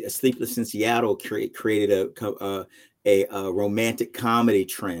Sleepless in Seattle created a romantic comedy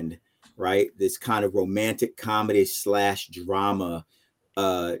trend, right? This kind of romantic comedy / drama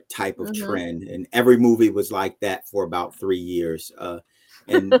type of trend, and every movie was like that for about 3 years,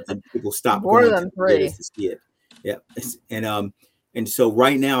 and people stopped More going than to 3 to see it. Yeah, and so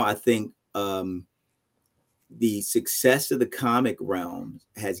right now I think the success of the comic realm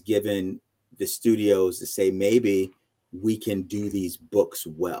has given the studios to say maybe we can do these books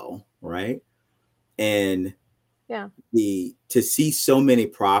well, right? And to see so many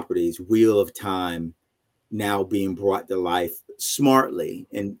properties, Wheel of Time now being brought to life smartly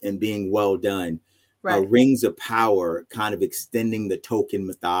and being well done. Right. Rings of Power kind of extending the Tolkien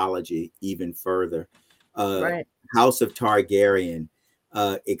mythology even further. Right. House of Targaryen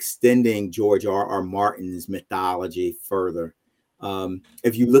extending George R.R. Martin's mythology further.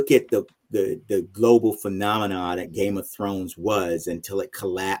 If you look at the global phenomenon that Game of Thrones was until it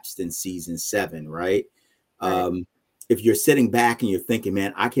collapsed in season 7, right? If you're sitting back and you're thinking,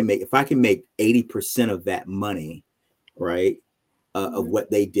 man, if I can make 80% of that money, right, of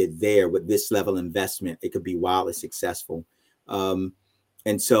what they did there with this level of investment, it could be wildly successful.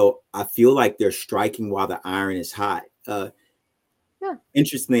 And so I feel like they're striking while the iron is hot.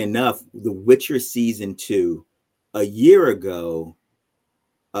 Interestingly enough, The Witcher season 2, a year ago,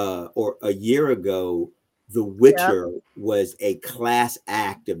 The Witcher was a class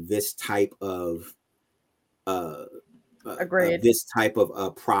act of this type of this type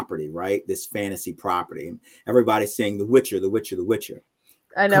of property, right? This fantasy property. Everybody's saying The Witcher, The Witcher, The Witcher.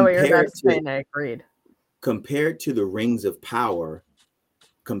 I know what you're about to say, and I agreed. Compared to the Rings of Power,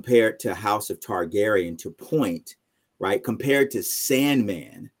 compared to House of Targaryen, to Point, right? Compared to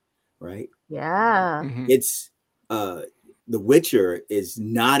Sandman, right? Yeah. It's The Witcher is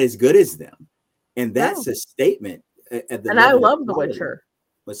not as good as them. And that's a statement. And I love The Witcher,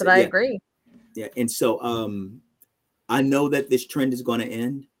 but I agree. Yeah. And so I know that this trend is going to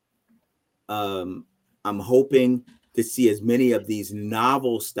end. I'm hoping to see as many of these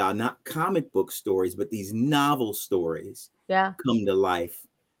novel style, not comic book stories, but these novel stories come to life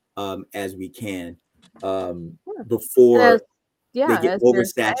as we can before they get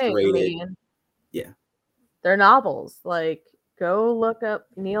oversaturated. They're novels. Like, go look up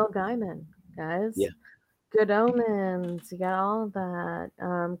Neil Gaiman, guys. Yeah. Good Omens, you got all of that.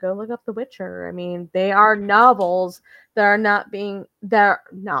 Go look up The Witcher. I mean, they are novels that are now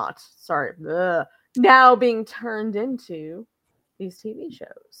being turned into these TV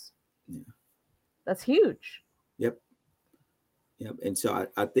shows. Yeah. That's huge. Yep. And so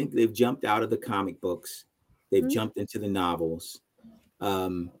I think they've jumped out of the comic books. They've jumped into the novels.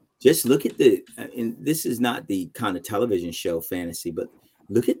 Just look at and this is not the kind of television show fantasy, but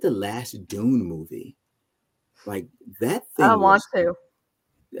look at the last Dune movie. Like that thing. I want to.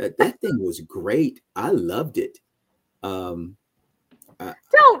 That thing was great. I loved it. Don't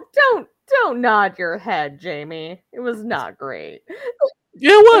nod your head, Jamie. It was not great.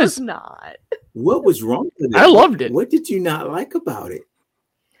 Yeah, it was. It was not. What was wrong with it? I loved it. What did you not like about it?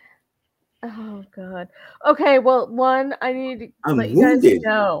 Oh God. Okay, well, one, I need to let you wounded. guys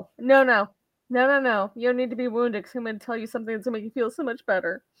know. No. You don't need to be wounded because I'm going to tell you something that's going to make you feel so much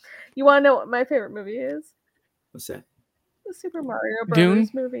better. You want to know what my favorite movie is? What's that? The Super Mario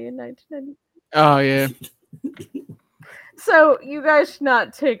Brothers movie in 1990. Oh, yeah. So you guys should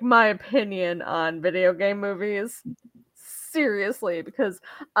not take my opinion on video game movies seriously, because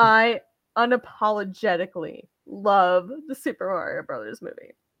I unapologetically love the Super Mario Brothers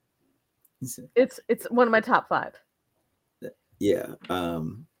movie. It's one of my top 5. Yeah.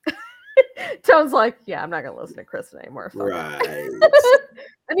 Tone's like, yeah, I'm not gonna listen to Kristen anymore. Fuck Right.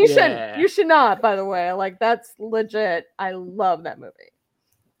 And you shouldn't. You should not, by the way. Like, that's legit. I love that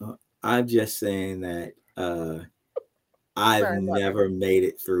movie. I'm just saying that I've never made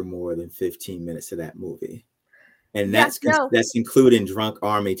it through more than 15 minutes of that movie. And that's including drunk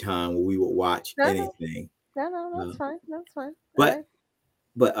army time where we would watch anything. No, that's fine. That's fine.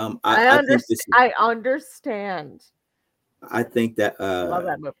 But I understand. I think that love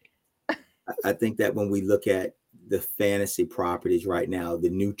that movie. I think that when we look at the fantasy properties right now, the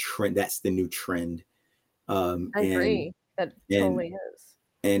new trend, that's the new trend. I agree. That totally is.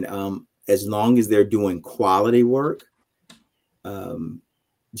 And as long as they're doing quality work,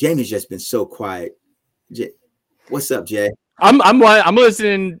 Jamie's just been so quiet. What's up, Jay? I'm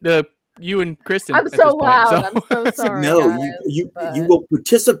listening to you and Kristen. I'm so loud. I'm so sorry. No, guys, you will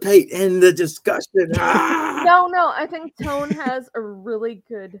participate in the discussion. No, I think Tone has a really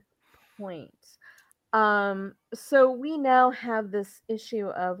good point. So we now have this issue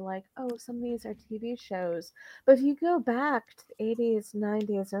of like, oh, some of these are TV shows, but if you go back to the 80s,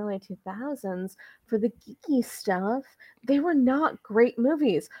 90s, early 2000s for the geeky stuff, they were not great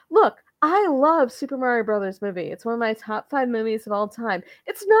movies. Look, I love Super Mario Brothers movie. It's one of my top 5 movies of all time.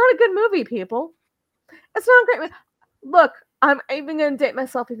 It's not a good movie, people. It's not a great movie. Look, I'm even going to date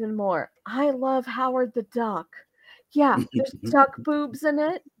myself even more. I love Howard the Duck. Yeah, there's duck boobs in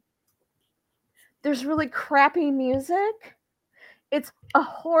it. There's really crappy music. It's a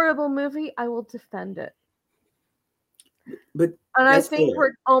horrible movie. I will defend it. And I think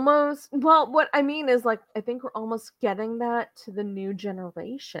we're almost, well, what I mean is, like, I think we're almost getting that to the new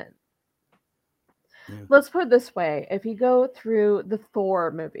generation. Yeah. Let's put it this way. If you go through the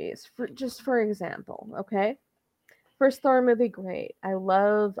Thor movies, for example, okay? First Thor movie, great. I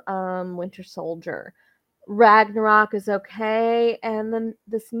love Winter Soldier. Ragnarok is okay. And then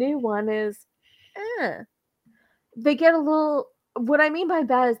this new one is they get a little, what I mean by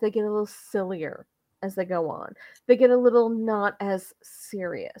that is they get a little sillier as they go on. They get a little not as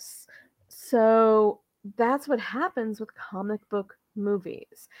serious. So that's what happens with comic book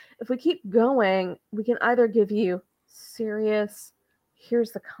movies. If we keep going, we can either give you serious,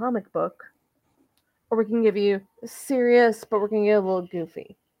 here's the comic book, or we can give you serious, but we're going to get a little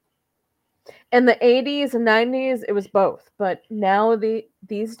goofy. In the 80s and 90s, it was both. But now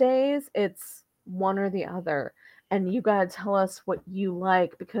these days, it's one or the other. And you got to tell us what you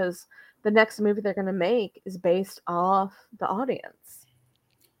like, because the next movie they're going to make is based off the audience.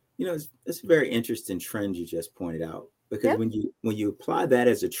 You know, it's a very interesting trend you just pointed out, because when you apply that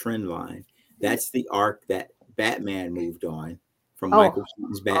as a trend line, that's the arc that Batman moved on from Michael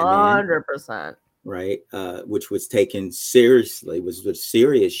Keaton's Batman. 100%. Right, which was taken seriously, was a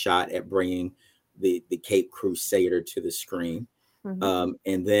serious shot at bringing the Cape Crusader to the screen. Mm-hmm.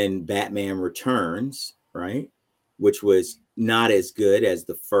 And then Batman Returns, right, which was not as good as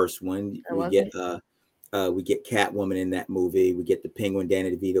the first one. We get Catwoman in that movie. We get the Penguin,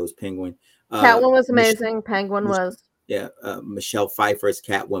 Danny DeVito's Penguin. Catwoman was amazing. Penguin was. Yeah, Michelle Pfeiffer's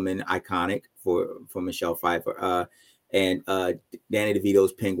Catwoman, iconic for Michelle Pfeiffer. And Danny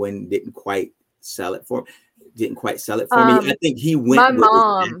DeVito's Penguin didn't quite sell it for me. I think he went my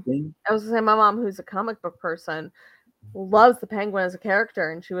mom. I was gonna say, my mom, who's a comic book person, loves the Penguin as a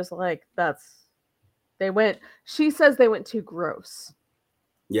character, and she was like, she says they went too gross.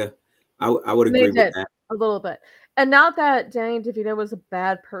 Yeah, I would agree with that a little bit. And not that Danny DeVito was a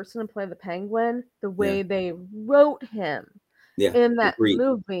bad person to play the Penguin, the way they wrote him in that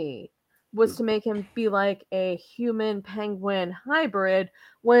movie was to make him be like a human penguin hybrid,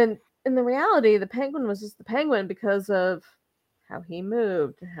 when in the reality, the Penguin was just the Penguin because of how he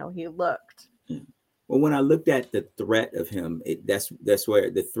moved and how he looked. Well, when I looked at the threat of him, that's where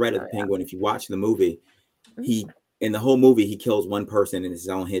the threat of the Penguin. If you watch the movie, in the whole movie he kills one person and it's his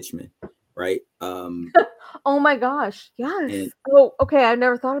own henchman, right? Oh my gosh, yes. Okay, I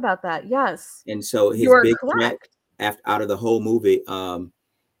never thought about that. Yes. And so his big threat out of the whole movie,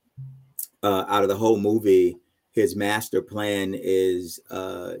 his master plan is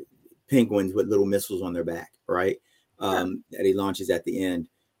penguins with little missiles on their back, right? That he launches at the end.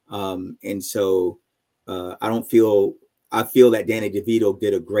 And so I feel that Danny DeVito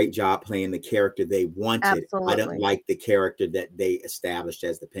did a great job playing the character they wanted. Absolutely. I don't like the character that they established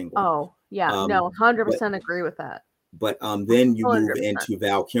as the Penguin. Oh, yeah. 100% agree with that. But then you 100%. Move into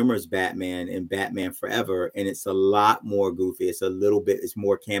Val Kilmer's Batman and Batman Forever, and it's a lot more goofy. It's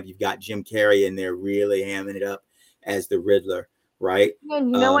more camp. You've got Jim Carrey in there really hamming it up as the Riddler, right?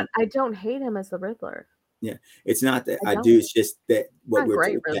 And you know what? I don't hate him as the Riddler. Yeah, it's not that I do. It's just that what we're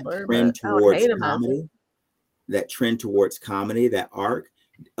Riddler, that trend towards comedy, that arc,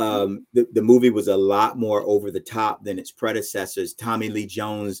 The movie was a lot more over the top than its predecessors. Tommy Lee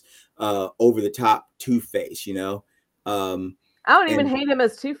Jones, over the top Two-Face, you know. I don't even hate him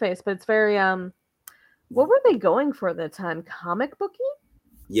as Two-Face, but it's very what were they going for at the time? Comic booky?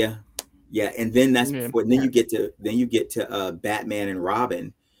 Yeah. And then that's before. Then you get to Batman and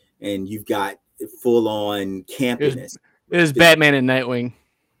Robin, and you've got full on campiness. It was Batman and Nightwing.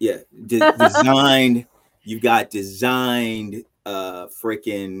 Yeah, designed. You've got designed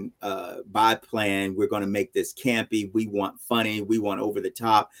freaking bi-plan. We're going to make this campy. We want funny. We want over the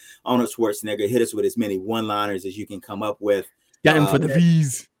top. Arnold Schwarzenegger hit us with as many one-liners as you can come up with. Got him for the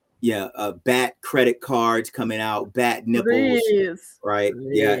V's. Yeah, Bat credit cards coming out. Bat nipples. Please. Right.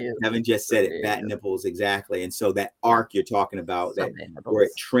 Please. Yeah, Kevin just said it. Bat nipples, exactly. And so that arc you're talking about, that where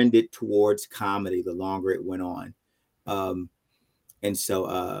it trended towards comedy the longer it went on. And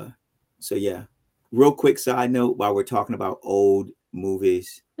so yeah. Real quick side note while we're talking about old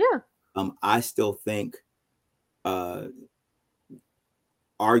movies. Yeah. I still think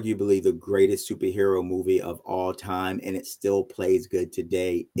arguably the greatest superhero movie of all time, and it still plays good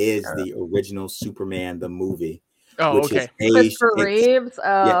today, is the original Superman the movie. Oh, okay. Christopher Reeves.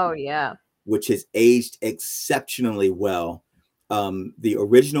 Oh, yeah. Which has aged exceptionally well. The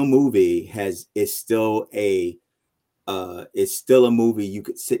original movie is still a movie you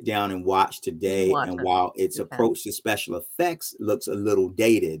could sit down and watch today. While its approach to special effects looks a little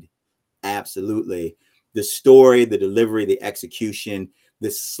dated, absolutely, the story, the delivery, the execution, the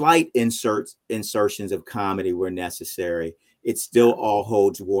slight insertions of comedy were necessary. It still all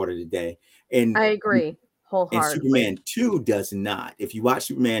holds water today. And I agree wholeheartedly. And Superman 2 does not. If you watch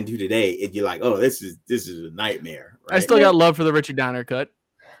Superman 2 today, you're like, oh, this is a nightmare. Right? I still got love for the Richard Donner cut.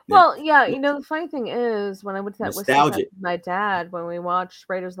 Well, yeah, you know, the funny thing is, when I went to that with my dad, when we watched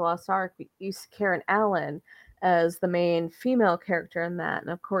Raiders of the Lost Ark, we used Karen Allen as the main female character in that.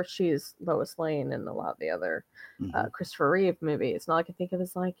 And of course, she's Lois Lane in a lot of the other Christopher Reeve movies. And all I can think of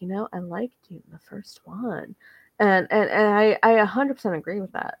is like, you know, I liked you in the first one. And I 100% agree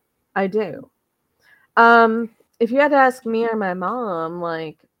with that. I do. If you had to ask me or my mom,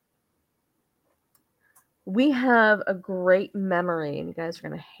 like, we have a great memory, and you guys are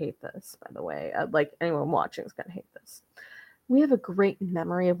going to hate this, by the way. Like, anyone watching is going to hate this. We have a great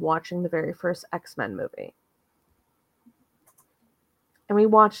memory of watching the very first X-Men movie. And we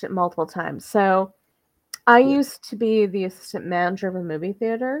watched it multiple times. So I used to be the assistant manager of a movie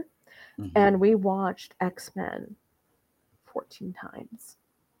theater, and we watched X-Men 14 times.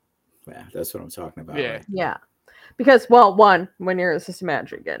 Yeah, that's what I'm talking about. Yeah. Right? Yeah. Because, well, one, when you're assistant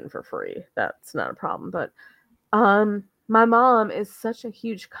manager, you're getting for free. That's not a problem. But my mom is such a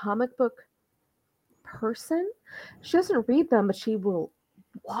huge comic book person. She doesn't read them, but she will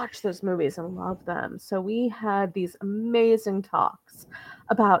watch those movies and love them. So we had these amazing talks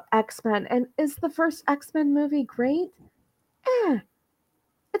about X-Men. And is the first X-Men movie great?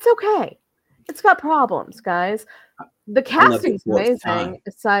 It's okay. It's got problems, guys. The casting's amazing,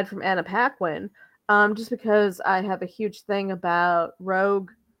 aside from Anna Paquin. Just because I have a huge thing about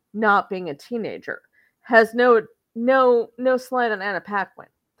Rogue not being a teenager. Has no slight on Anna Paquin.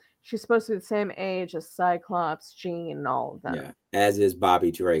 She's supposed to be the same age as Cyclops, Jean, and all of them. Yeah, as is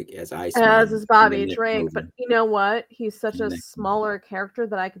Bobby Drake as Iceman. As is Bobby Drake, but you know what? He's such a smaller character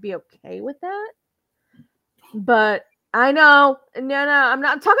that I could be okay with that. But I know, no, I'm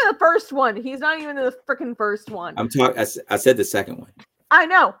talking the first one. He's not even in the freaking first one. I said the second one. I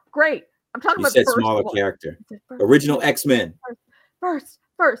know, great. I'm talking about the first smaller one. Character. Original X-Men. First.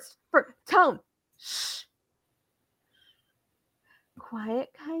 Tone. Shh. Quiet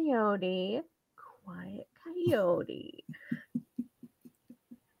coyote.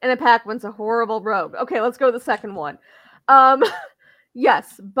 And a Paquin's a horrible rogue. Okay, let's go to the second one.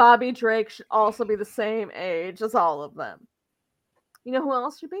 Yes, Bobby Drake should also be the same age as all of them. You know who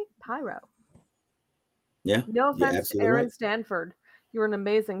else should be? Pyro. Yeah. No offense to Aaron Stanford. You were an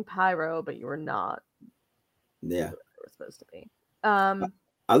amazing Pyro, but you were not. Yeah. You were supposed to be.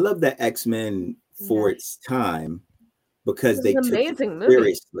 I love that X-Men for its time because they took it movie.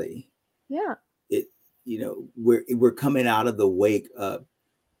 Seriously. Yeah. We're coming out of the wake of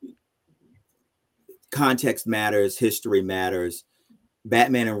context matters, history matters.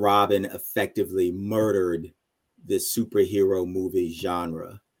 Batman and Robin effectively murdered the superhero movie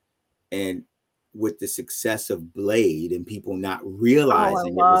genre. And with the success of Blade and people not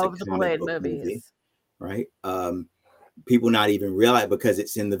realizing it was a comic book movie, right? People not even realize because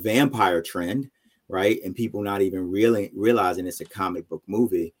it's in the vampire trend, right? And people not even really realizing it's a comic book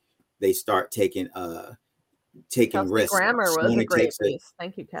movie. They start taking taking Kelsey risks. Grammer was a great piece.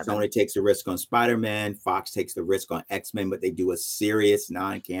 Thank you, Kevin. Sony takes a risk on Spider-Man. Fox takes the risk on X-Men, but they do a serious,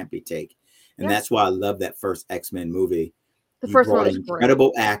 non-campy take. And that's why I love that first X-Men movie. The first one was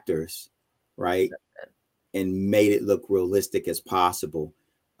incredible actors, right? And made it look realistic as possible.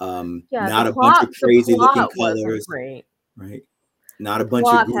 Not a bunch of crazy looking colors, right? Not a bunch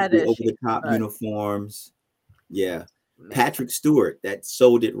of goofy over the top uniforms. Yeah. Patrick Stewart, that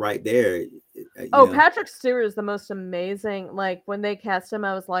sold it right there. Patrick Stewart is the most amazing. Like when they cast him,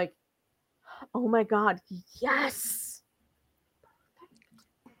 I was like, oh my God, yes.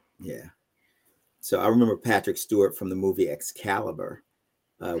 Yeah. So I remember Patrick Stewart from the movie Excalibur,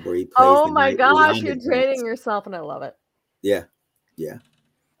 where he plays. Oh my gosh, you're dating yourself, and I love it. Yeah. Yeah.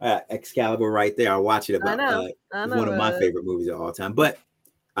 Excalibur right there. I watch it about. It's one of my favorite movies of all time. But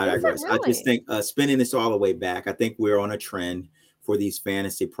I digress. Really? I just think spinning this all the way back, I think we're on a trend for these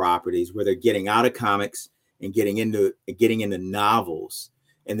fantasy properties where they're getting out of comics and getting into novels.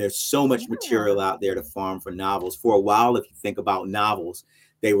 And there's so much material out there to farm for novels. For a while, if you think about novels,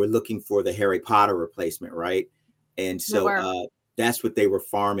 they were looking for the Harry Potter replacement, right? And so that's what they were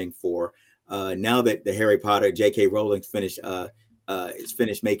farming for. Now that the Harry Potter, J.K. Rowling's finished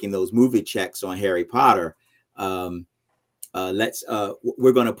making those movie checks on Harry Potter. We're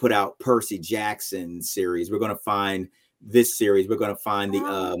going to put out Percy Jackson series. We're going to find this series. We're going to find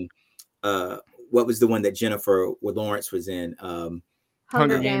the what was the one that Jennifer Lawrence was in?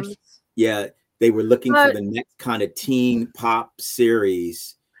 Hunger Games. Yeah, they were looking for the next kind of teen pop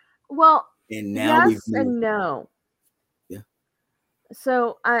series. Well, and now yes and no. Yeah.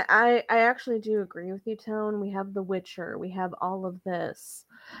 So I actually do agree with you, Tone. We have The Witcher. We have all of this.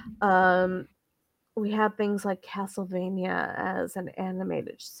 We have things like Castlevania as an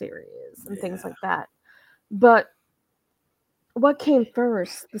animated series and things like that. But what came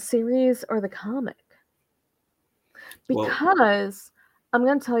first, the series or the comic? Because I'm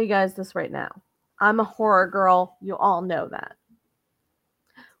going to tell you guys this right now. I'm a horror girl. You all know that.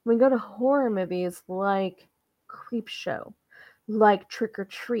 When we go to horror movies like Creepshow, like Trick or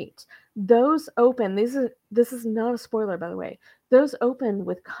Treat, those open. This is not a spoiler, by the way. Those opened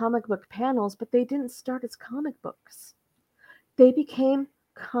with comic book panels, but they didn't start as comic books. They became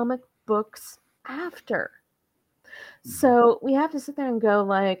comic books after. So we have to sit there and go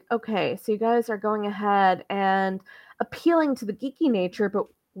like, okay, so you guys are going ahead and appealing to the geeky nature, but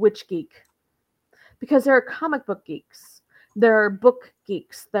which geek? Because there are comic book geeks. There are book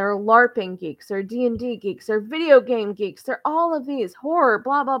geeks. There are LARPing geeks. There are D&D geeks. There are video game geeks. There are all of these. Horror,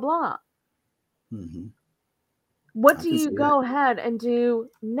 blah, blah, blah. Mm-hmm. What do you go ahead and do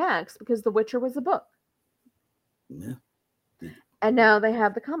next? Because The Witcher was a book. Yeah. And now they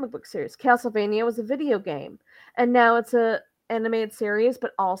have the comic book series. Castlevania was a video game. And now it's an animated series,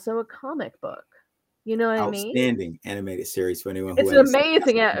 but also a comic book. You know what I mean? Outstanding animated series for anyone who It's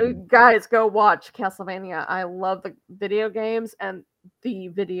amazing. Guys, go watch Castlevania. I love the video games, and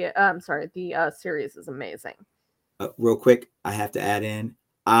the series is amazing. Real quick, I have to add in,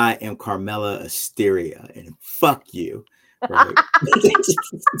 I am Carmela Asteria, and fuck you. Right?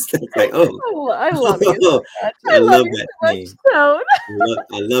 Like, I love you so much. I love that scene.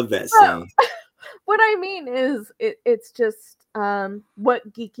 I love that scene. What I mean is, it's just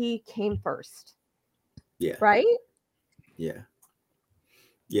what geeky came first. Yeah. Right? Yeah.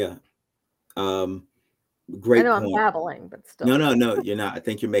 Yeah. Great I know point. I'm babbling, but still. No, you're not. I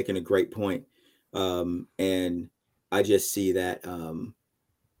think you're making a great point. And I just see that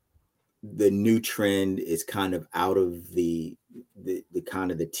the new trend is kind of out of the kind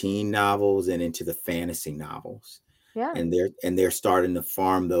of the teen novels and into the fantasy novels. Yeah. And they're starting to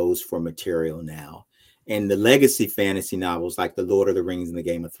farm those for material now. And the legacy fantasy novels like the Lord of the Rings and the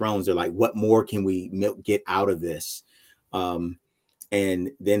Game of Thrones are like, what more can we get out of this? And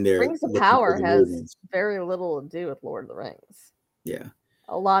then they're Rings of Power has very little to do with Lord of the Rings. Yeah.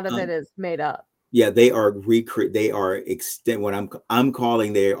 A lot of it is made up. Yeah, they are I'm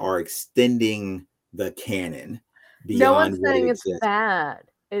calling they are extending the canon beyond. No one's saying it's bad.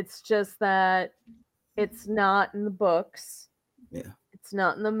 It's just that it's not in the books. Yeah. It's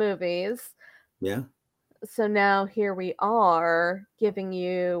not in the movies. Yeah. So now here we are giving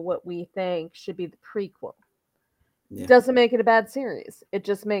you what we think should be the prequel. Yeah. Doesn't make it a bad series. It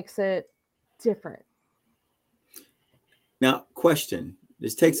just makes it different. Now, question.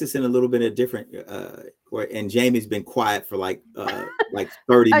 This takes us in a little bit of different and Jamie's been quiet for like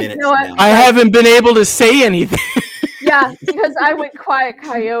 30 minutes now. I haven't been able to say anything. Yeah, because I went quiet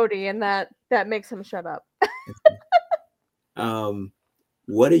coyote and that makes him shut up.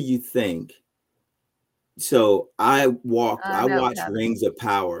 What do you think? So I watched Rings of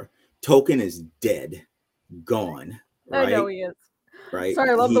Power. Tolkien is dead. gone. Right? I know he is. Right. Sorry,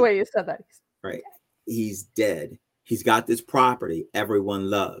 I love the way you said that. Right. He's dead. He's got this property everyone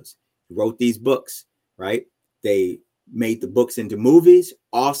loves. He wrote these books, right? They made the books into movies.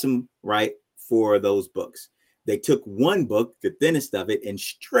 Awesome, right? For those books. They took one book, the thinnest of it, and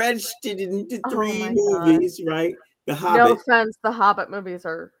stretched it into 3 movies, right? The Hobbit. No offense, the Hobbit movies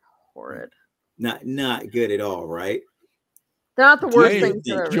are horrid. Not good at all, right? They're not the worst things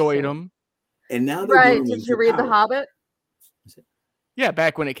I've ever enjoyed them. And now they're doing Did you read The Hobbit? Yeah,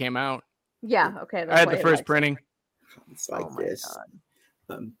 back when it came out. Yeah, okay. I had the first printing. It's like this.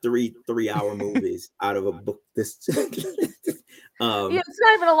 3-hour movies out of a book. This it's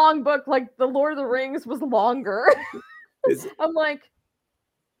not even a long book. Like The Lord of the Rings was longer. I'm like,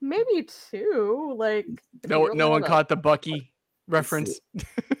 maybe 2. Like, no one caught the Bucky reference.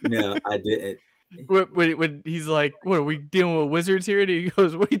 No, I didn't. When he's like, "What are we dealing with wizards here?" And he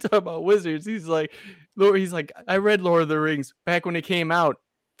goes, "What are you talking about wizards?" He's like, "I read Lord of the Rings back when it came out,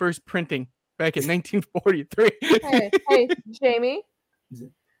 first printing back in 1943." Hey, Jamie.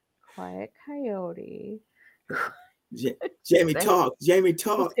 Quiet coyote. Jamie talk. Jamie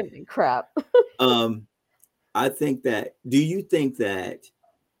talk. Just give me crap. I think that. Do you think that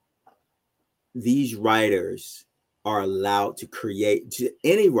these writers are allowed to create?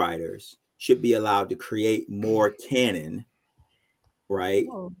 Any writers should be allowed to create more canon, right?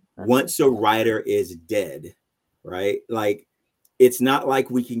 Once a writer is dead, right? Like, it's not like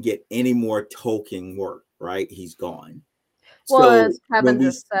we can get any more Tolkien work, right? He's gone. Well, as Kevin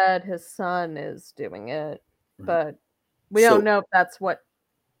just said, his son is doing it, but we don't know if that's what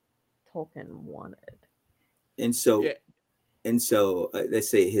Tolkien wanted. And so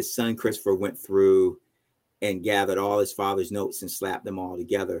let's say his son Christopher went through and gathered all his father's notes and slapped them all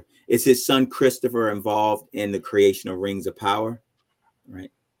together. Is his son Christopher involved in the creation of Rings of Power?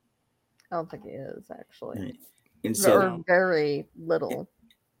 Right. I don't think he is, actually. Right. And so very little.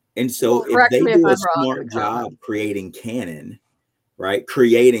 And so if they do a smart job creating canon, right?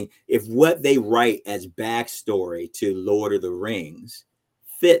 If what they write as backstory to Lord of the Rings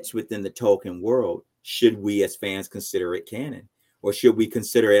fits within the Tolkien world, should we as fans consider it canon? Or should we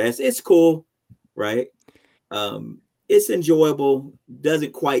consider it as it's cool, right? It's enjoyable,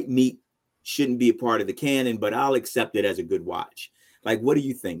 doesn't quite shouldn't be a part of the canon, but I'll accept it as a good watch. Like, what do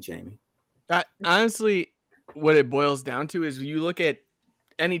you think, Jamie? Honestly, what it boils down to is you look at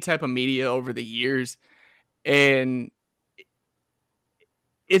any type of media over the years, and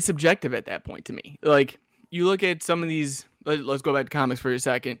it's subjective at that point to me. Like, you look at some of these, let's go back to comics for a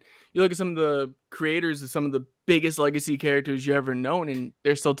second. You look at some of the creators of some of the biggest legacy characters you ever known, and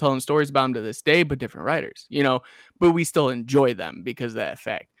they're still telling stories about them to this day, but different writers, but we still enjoy them because of that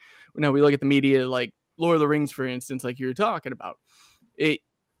fact. Now we look at the media like Lord of the Rings, for instance, like you were talking about it.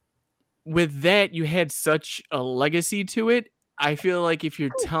 With that, you had such a legacy to it. I feel like if you're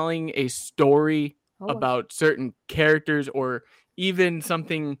telling a story about certain characters, or even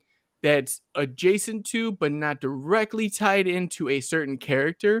something that's adjacent to but not directly tied into a certain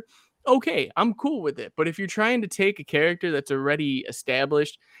character, okay, I'm cool with it. But if you're trying to take a character that's already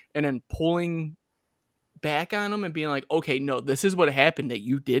established and then pulling back on them and being like, okay, no, this is what happened that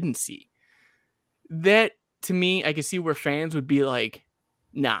you didn't see, that to me, I can see where fans would be like,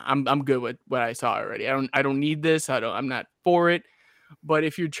 nah, I'm good with what I saw already. I don't need this. I'm not for it. But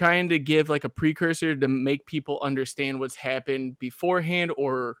if you're trying to give like a precursor to make people understand what's happened beforehand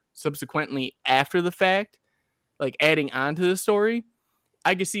or subsequently after the fact, like adding on to the story,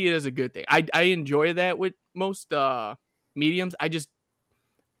 I can see it as a good thing. I enjoy that with most mediums.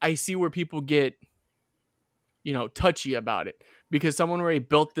 I see where people get, touchy about it because someone already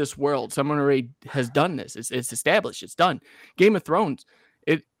built this world. Someone already has done this. It's established. It's done. Game of Thrones,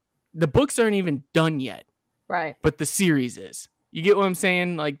 the books aren't even done yet. Right. But the series is. You get what I'm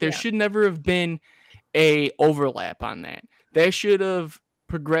saying? Like, there should never have been a overlap on that. That should have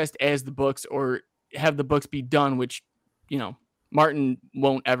progressed as the books, or have the books be done, which, Martin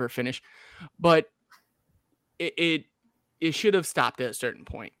won't ever finish. But it should have stopped at a certain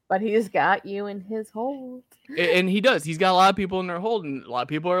point. But he's got you in his hold. And he does. He's got a lot of people in their hold, and a lot of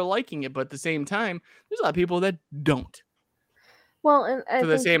people are liking it. But at the same time, there's a lot of people that don't. Well, and I for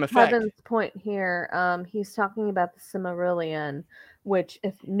the think same effect. Kevin's point here, he's talking about the Silmarillion, which,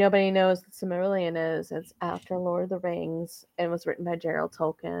 if nobody knows what the Silmarillion is, it's after Lord of the Rings and was written by Gerald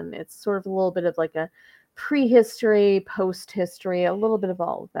Tolkien. It's sort of a little bit of like a prehistory, post-history, a little bit of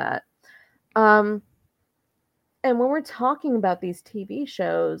all of that. And when we're talking about these TV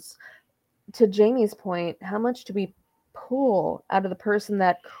shows, to Jamie's point, how much do we pull out of the person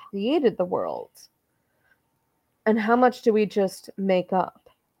that created the world? And how much do we just make up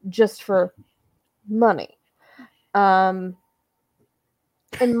just for money? In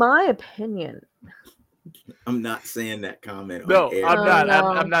my opinion, I'm not saying that comment on No, air. I'm not. no,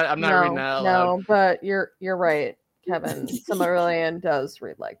 I'm not. I'm not reading that out loud. no, but you're right, Kevin. Silmarillion does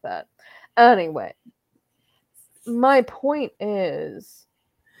read like that. Anyway, my point is,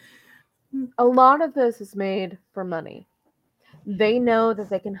 a lot of this is made for money. They know that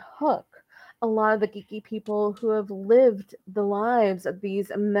they can hook a lot of the geeky people who have lived the lives of these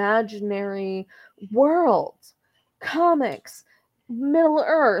imaginary worlds, comics, Middle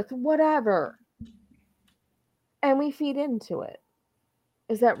Earth, whatever. And we feed into it.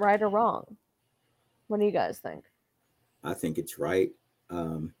 Is that right or wrong? What do you guys think? I think it's right.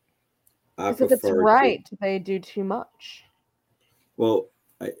 I Because if it's prefer to. right, they do too much. Well,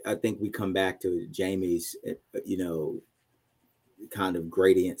 I think we come back to Jamie's, kind of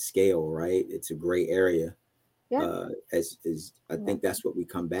gradient scale, right? It's a gray area. Yeah. As I think that's what we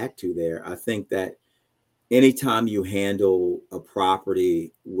come back to there. I think that anytime you handle a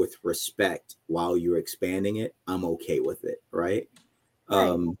property with respect while you're expanding it, I'm okay with it, right?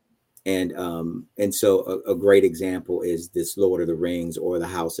 Right. And so a great example is this Lord of the Rings or the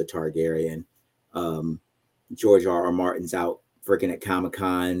House of Targaryen. George R. Martin's out freaking at Comic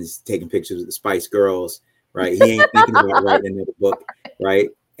Cons taking pictures with the Spice Girls, right? He ain't thinking about writing another book, right?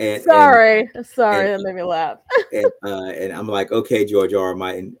 Sorry, And that made me laugh. and I'm like, okay, George R.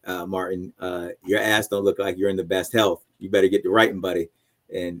 Martin, your ass don't look like you're in the best health. You better get to writing, buddy.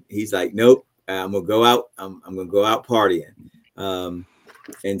 And he's like, nope, I'm gonna go out. I'm gonna go out partying.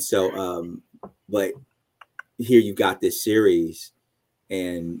 And so, but here you got this series,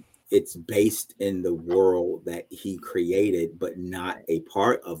 and it's based in the world that he created, but not a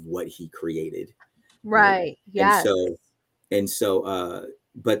part of what he created. Right. Yes. And so,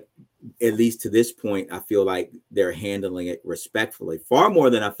 but at least to this point, I feel like they're handling it respectfully, far more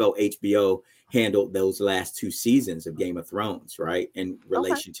than I felt HBO handled those last 2 seasons of Game of Thrones, right? In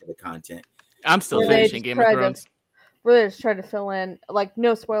relation to the content. I'm still finishing Game of Thrones. Where they just tried to fill in, like,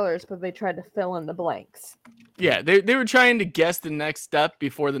 no spoilers, but they tried to fill in the blanks. Yeah, they were trying to guess the next step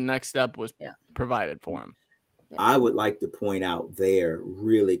before the next step was provided for them. Yeah. I would like to point out there,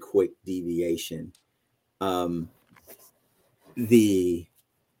 really quick deviation.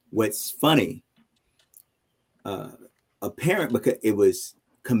 What's funny, apparent, because it was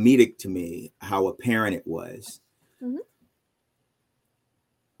comedic to me how apparent it was. Mm-hmm.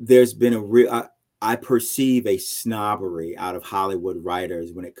 There's been a real, I perceive a snobbery out of Hollywood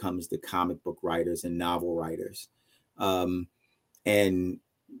writers when it comes to comic book writers and novel writers. And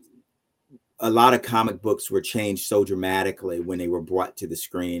a lot of comic books were changed so dramatically when they were brought to the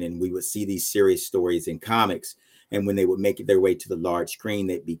screen, and we would see these serious stories in comics. And when they would make it their way to the large screen,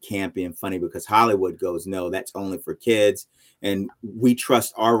 they'd be campy and funny because Hollywood goes, no, that's only for kids. And we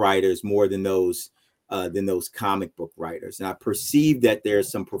trust our writers more than those comic book writers. And I perceive that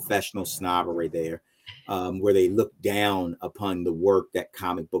there's some professional snobbery there, where they look down upon the work that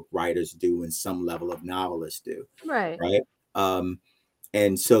comic book writers do and some level of novelists do. Right.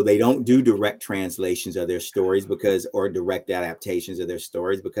 And so they don't do direct translations of their stories or direct adaptations of their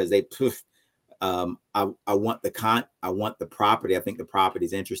stories because they I want the property. I think the property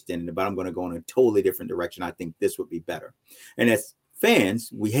is interesting, but I'm going to go in a totally different direction. I think this would be better. And as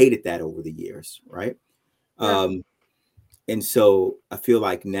fans, we hated that over the years, right? Yeah. And so I feel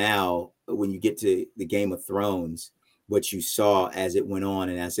like now when you get to the Game of Thrones, what you saw as it went on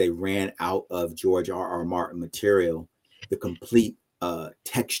and as they ran out of George R. Martin material, the complete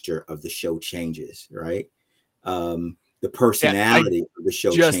texture of the show changes, right? The personality of the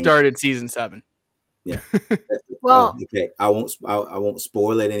show just started season 7. Yeah. Well, okay. I won't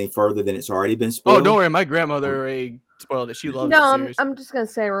spoil it any further than it's already been spoiled. Oh, don't worry. My grandmother already spoiled it. She loves the series. I'm just gonna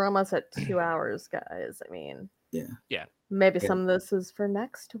say we're almost at 2 hours, guys. I mean, yeah. Maybe some of this is for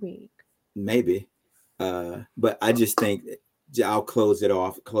next week. Maybe, but I just think I'll close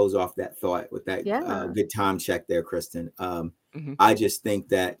off that thought with that good time check there, Kristen. I just think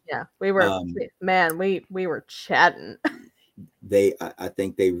that we were we were chatting. I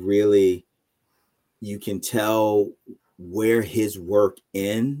think they really, you can tell where his work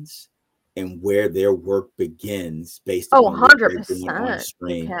ends and where their work begins based on 100% on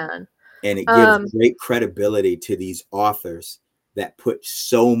screen. You can. And it gives great credibility to these authors that put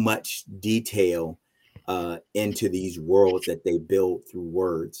so much detail into these worlds that they build through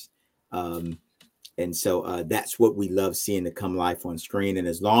words. And so that's what we love seeing to come life on screen. And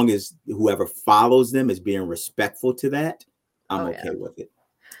as long as whoever follows them is being respectful to that, I'm okay with it.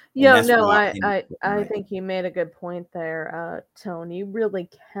 Yeah, no, I think you made a good point there, Tone. You really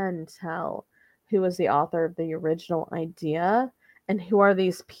can tell who was the author of the original idea and who are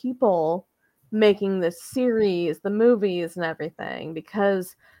these people making this series, the movies and everything,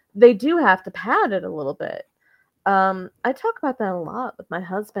 because they do have to pad it a little bit. I talk about that a lot with my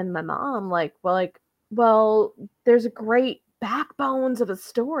husband, my mom, well, there's a great backbones of a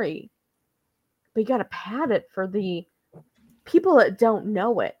story, but you gotta pad it for the people that don't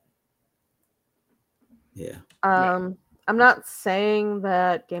know it. Yeah. I'm not saying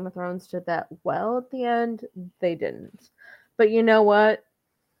that Game of Thrones did that well at the end. They didn't. But you know what?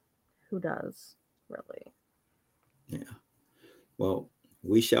 Who does, really? Yeah. Well,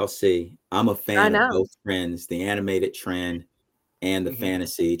 we shall see. I'm a fan of both trends, the animated trend and the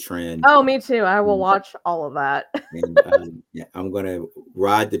fantasy trend. Oh, me too. I will watch all of that. And yeah, I'm going to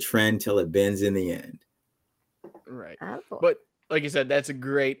ride the trend till it bends in the end. Right. But like you said, that's a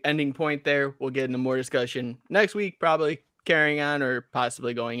great ending point there. We'll get into more discussion next week, probably carrying on or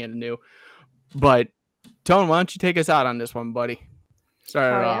possibly going into new. But Tone, why don't you take us out on this one, buddy?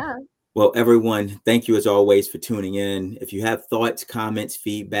 Start it off. Well, everyone, thank you as always for tuning in. If you have thoughts, comments,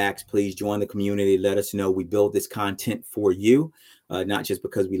 feedbacks, please join the community. Let us know. We build this content for you, not just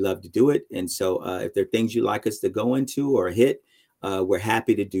because we love to do it. And so if there are things you'd like us to go into or hit, we're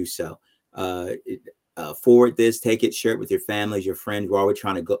happy to do so. Forward this, take it, share it with your families, your friends. We're always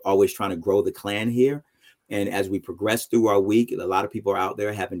trying to grow the clan here. And as we progress through our week, a lot of people are out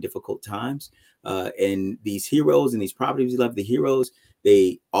there having difficult times. And these heroes and these properties, we love the heroes.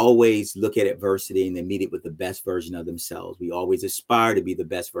 They always look at adversity and they meet it with the best version of themselves. We always aspire to be the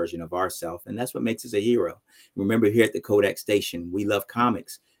best version of ourselves. And that's what makes us a hero. Remember, here at the Kodak Station, we love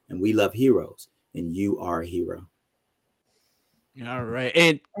comics and we love heroes. And you are a hero. All right.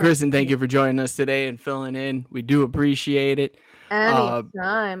 And Kristen, thank you for joining us today and filling in. We do appreciate it.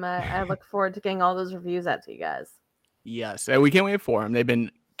 Anytime. I look forward to getting all those reviews out to you guys. Yes. And we can't wait for them. They've been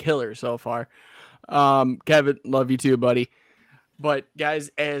killer so far. Kevin, love you too, buddy. But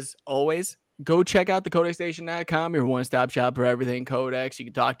guys, as always, go check out the CodexStation.com, your one-stop shop for everything Codex. You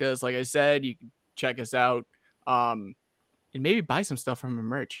can talk to us, like I said. You can check us out, and maybe buy some stuff from our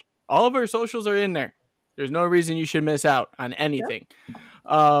merch. All of our socials are in there. There's no reason you should miss out on anything. Yep.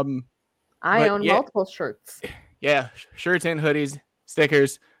 I own multiple shirts. Yeah, shirts and hoodies,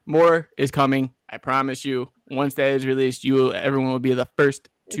 stickers. More is coming. I promise you. Once that is released, everyone will be the first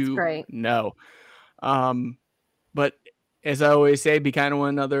to know. But as I always say, be kind to one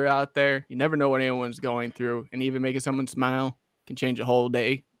another out there. You never know what anyone's going through, and even making someone smile can change a whole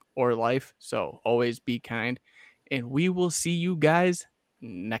day or life. So always be kind, and we will see you guys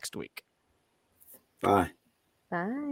next week. Bye. Bye.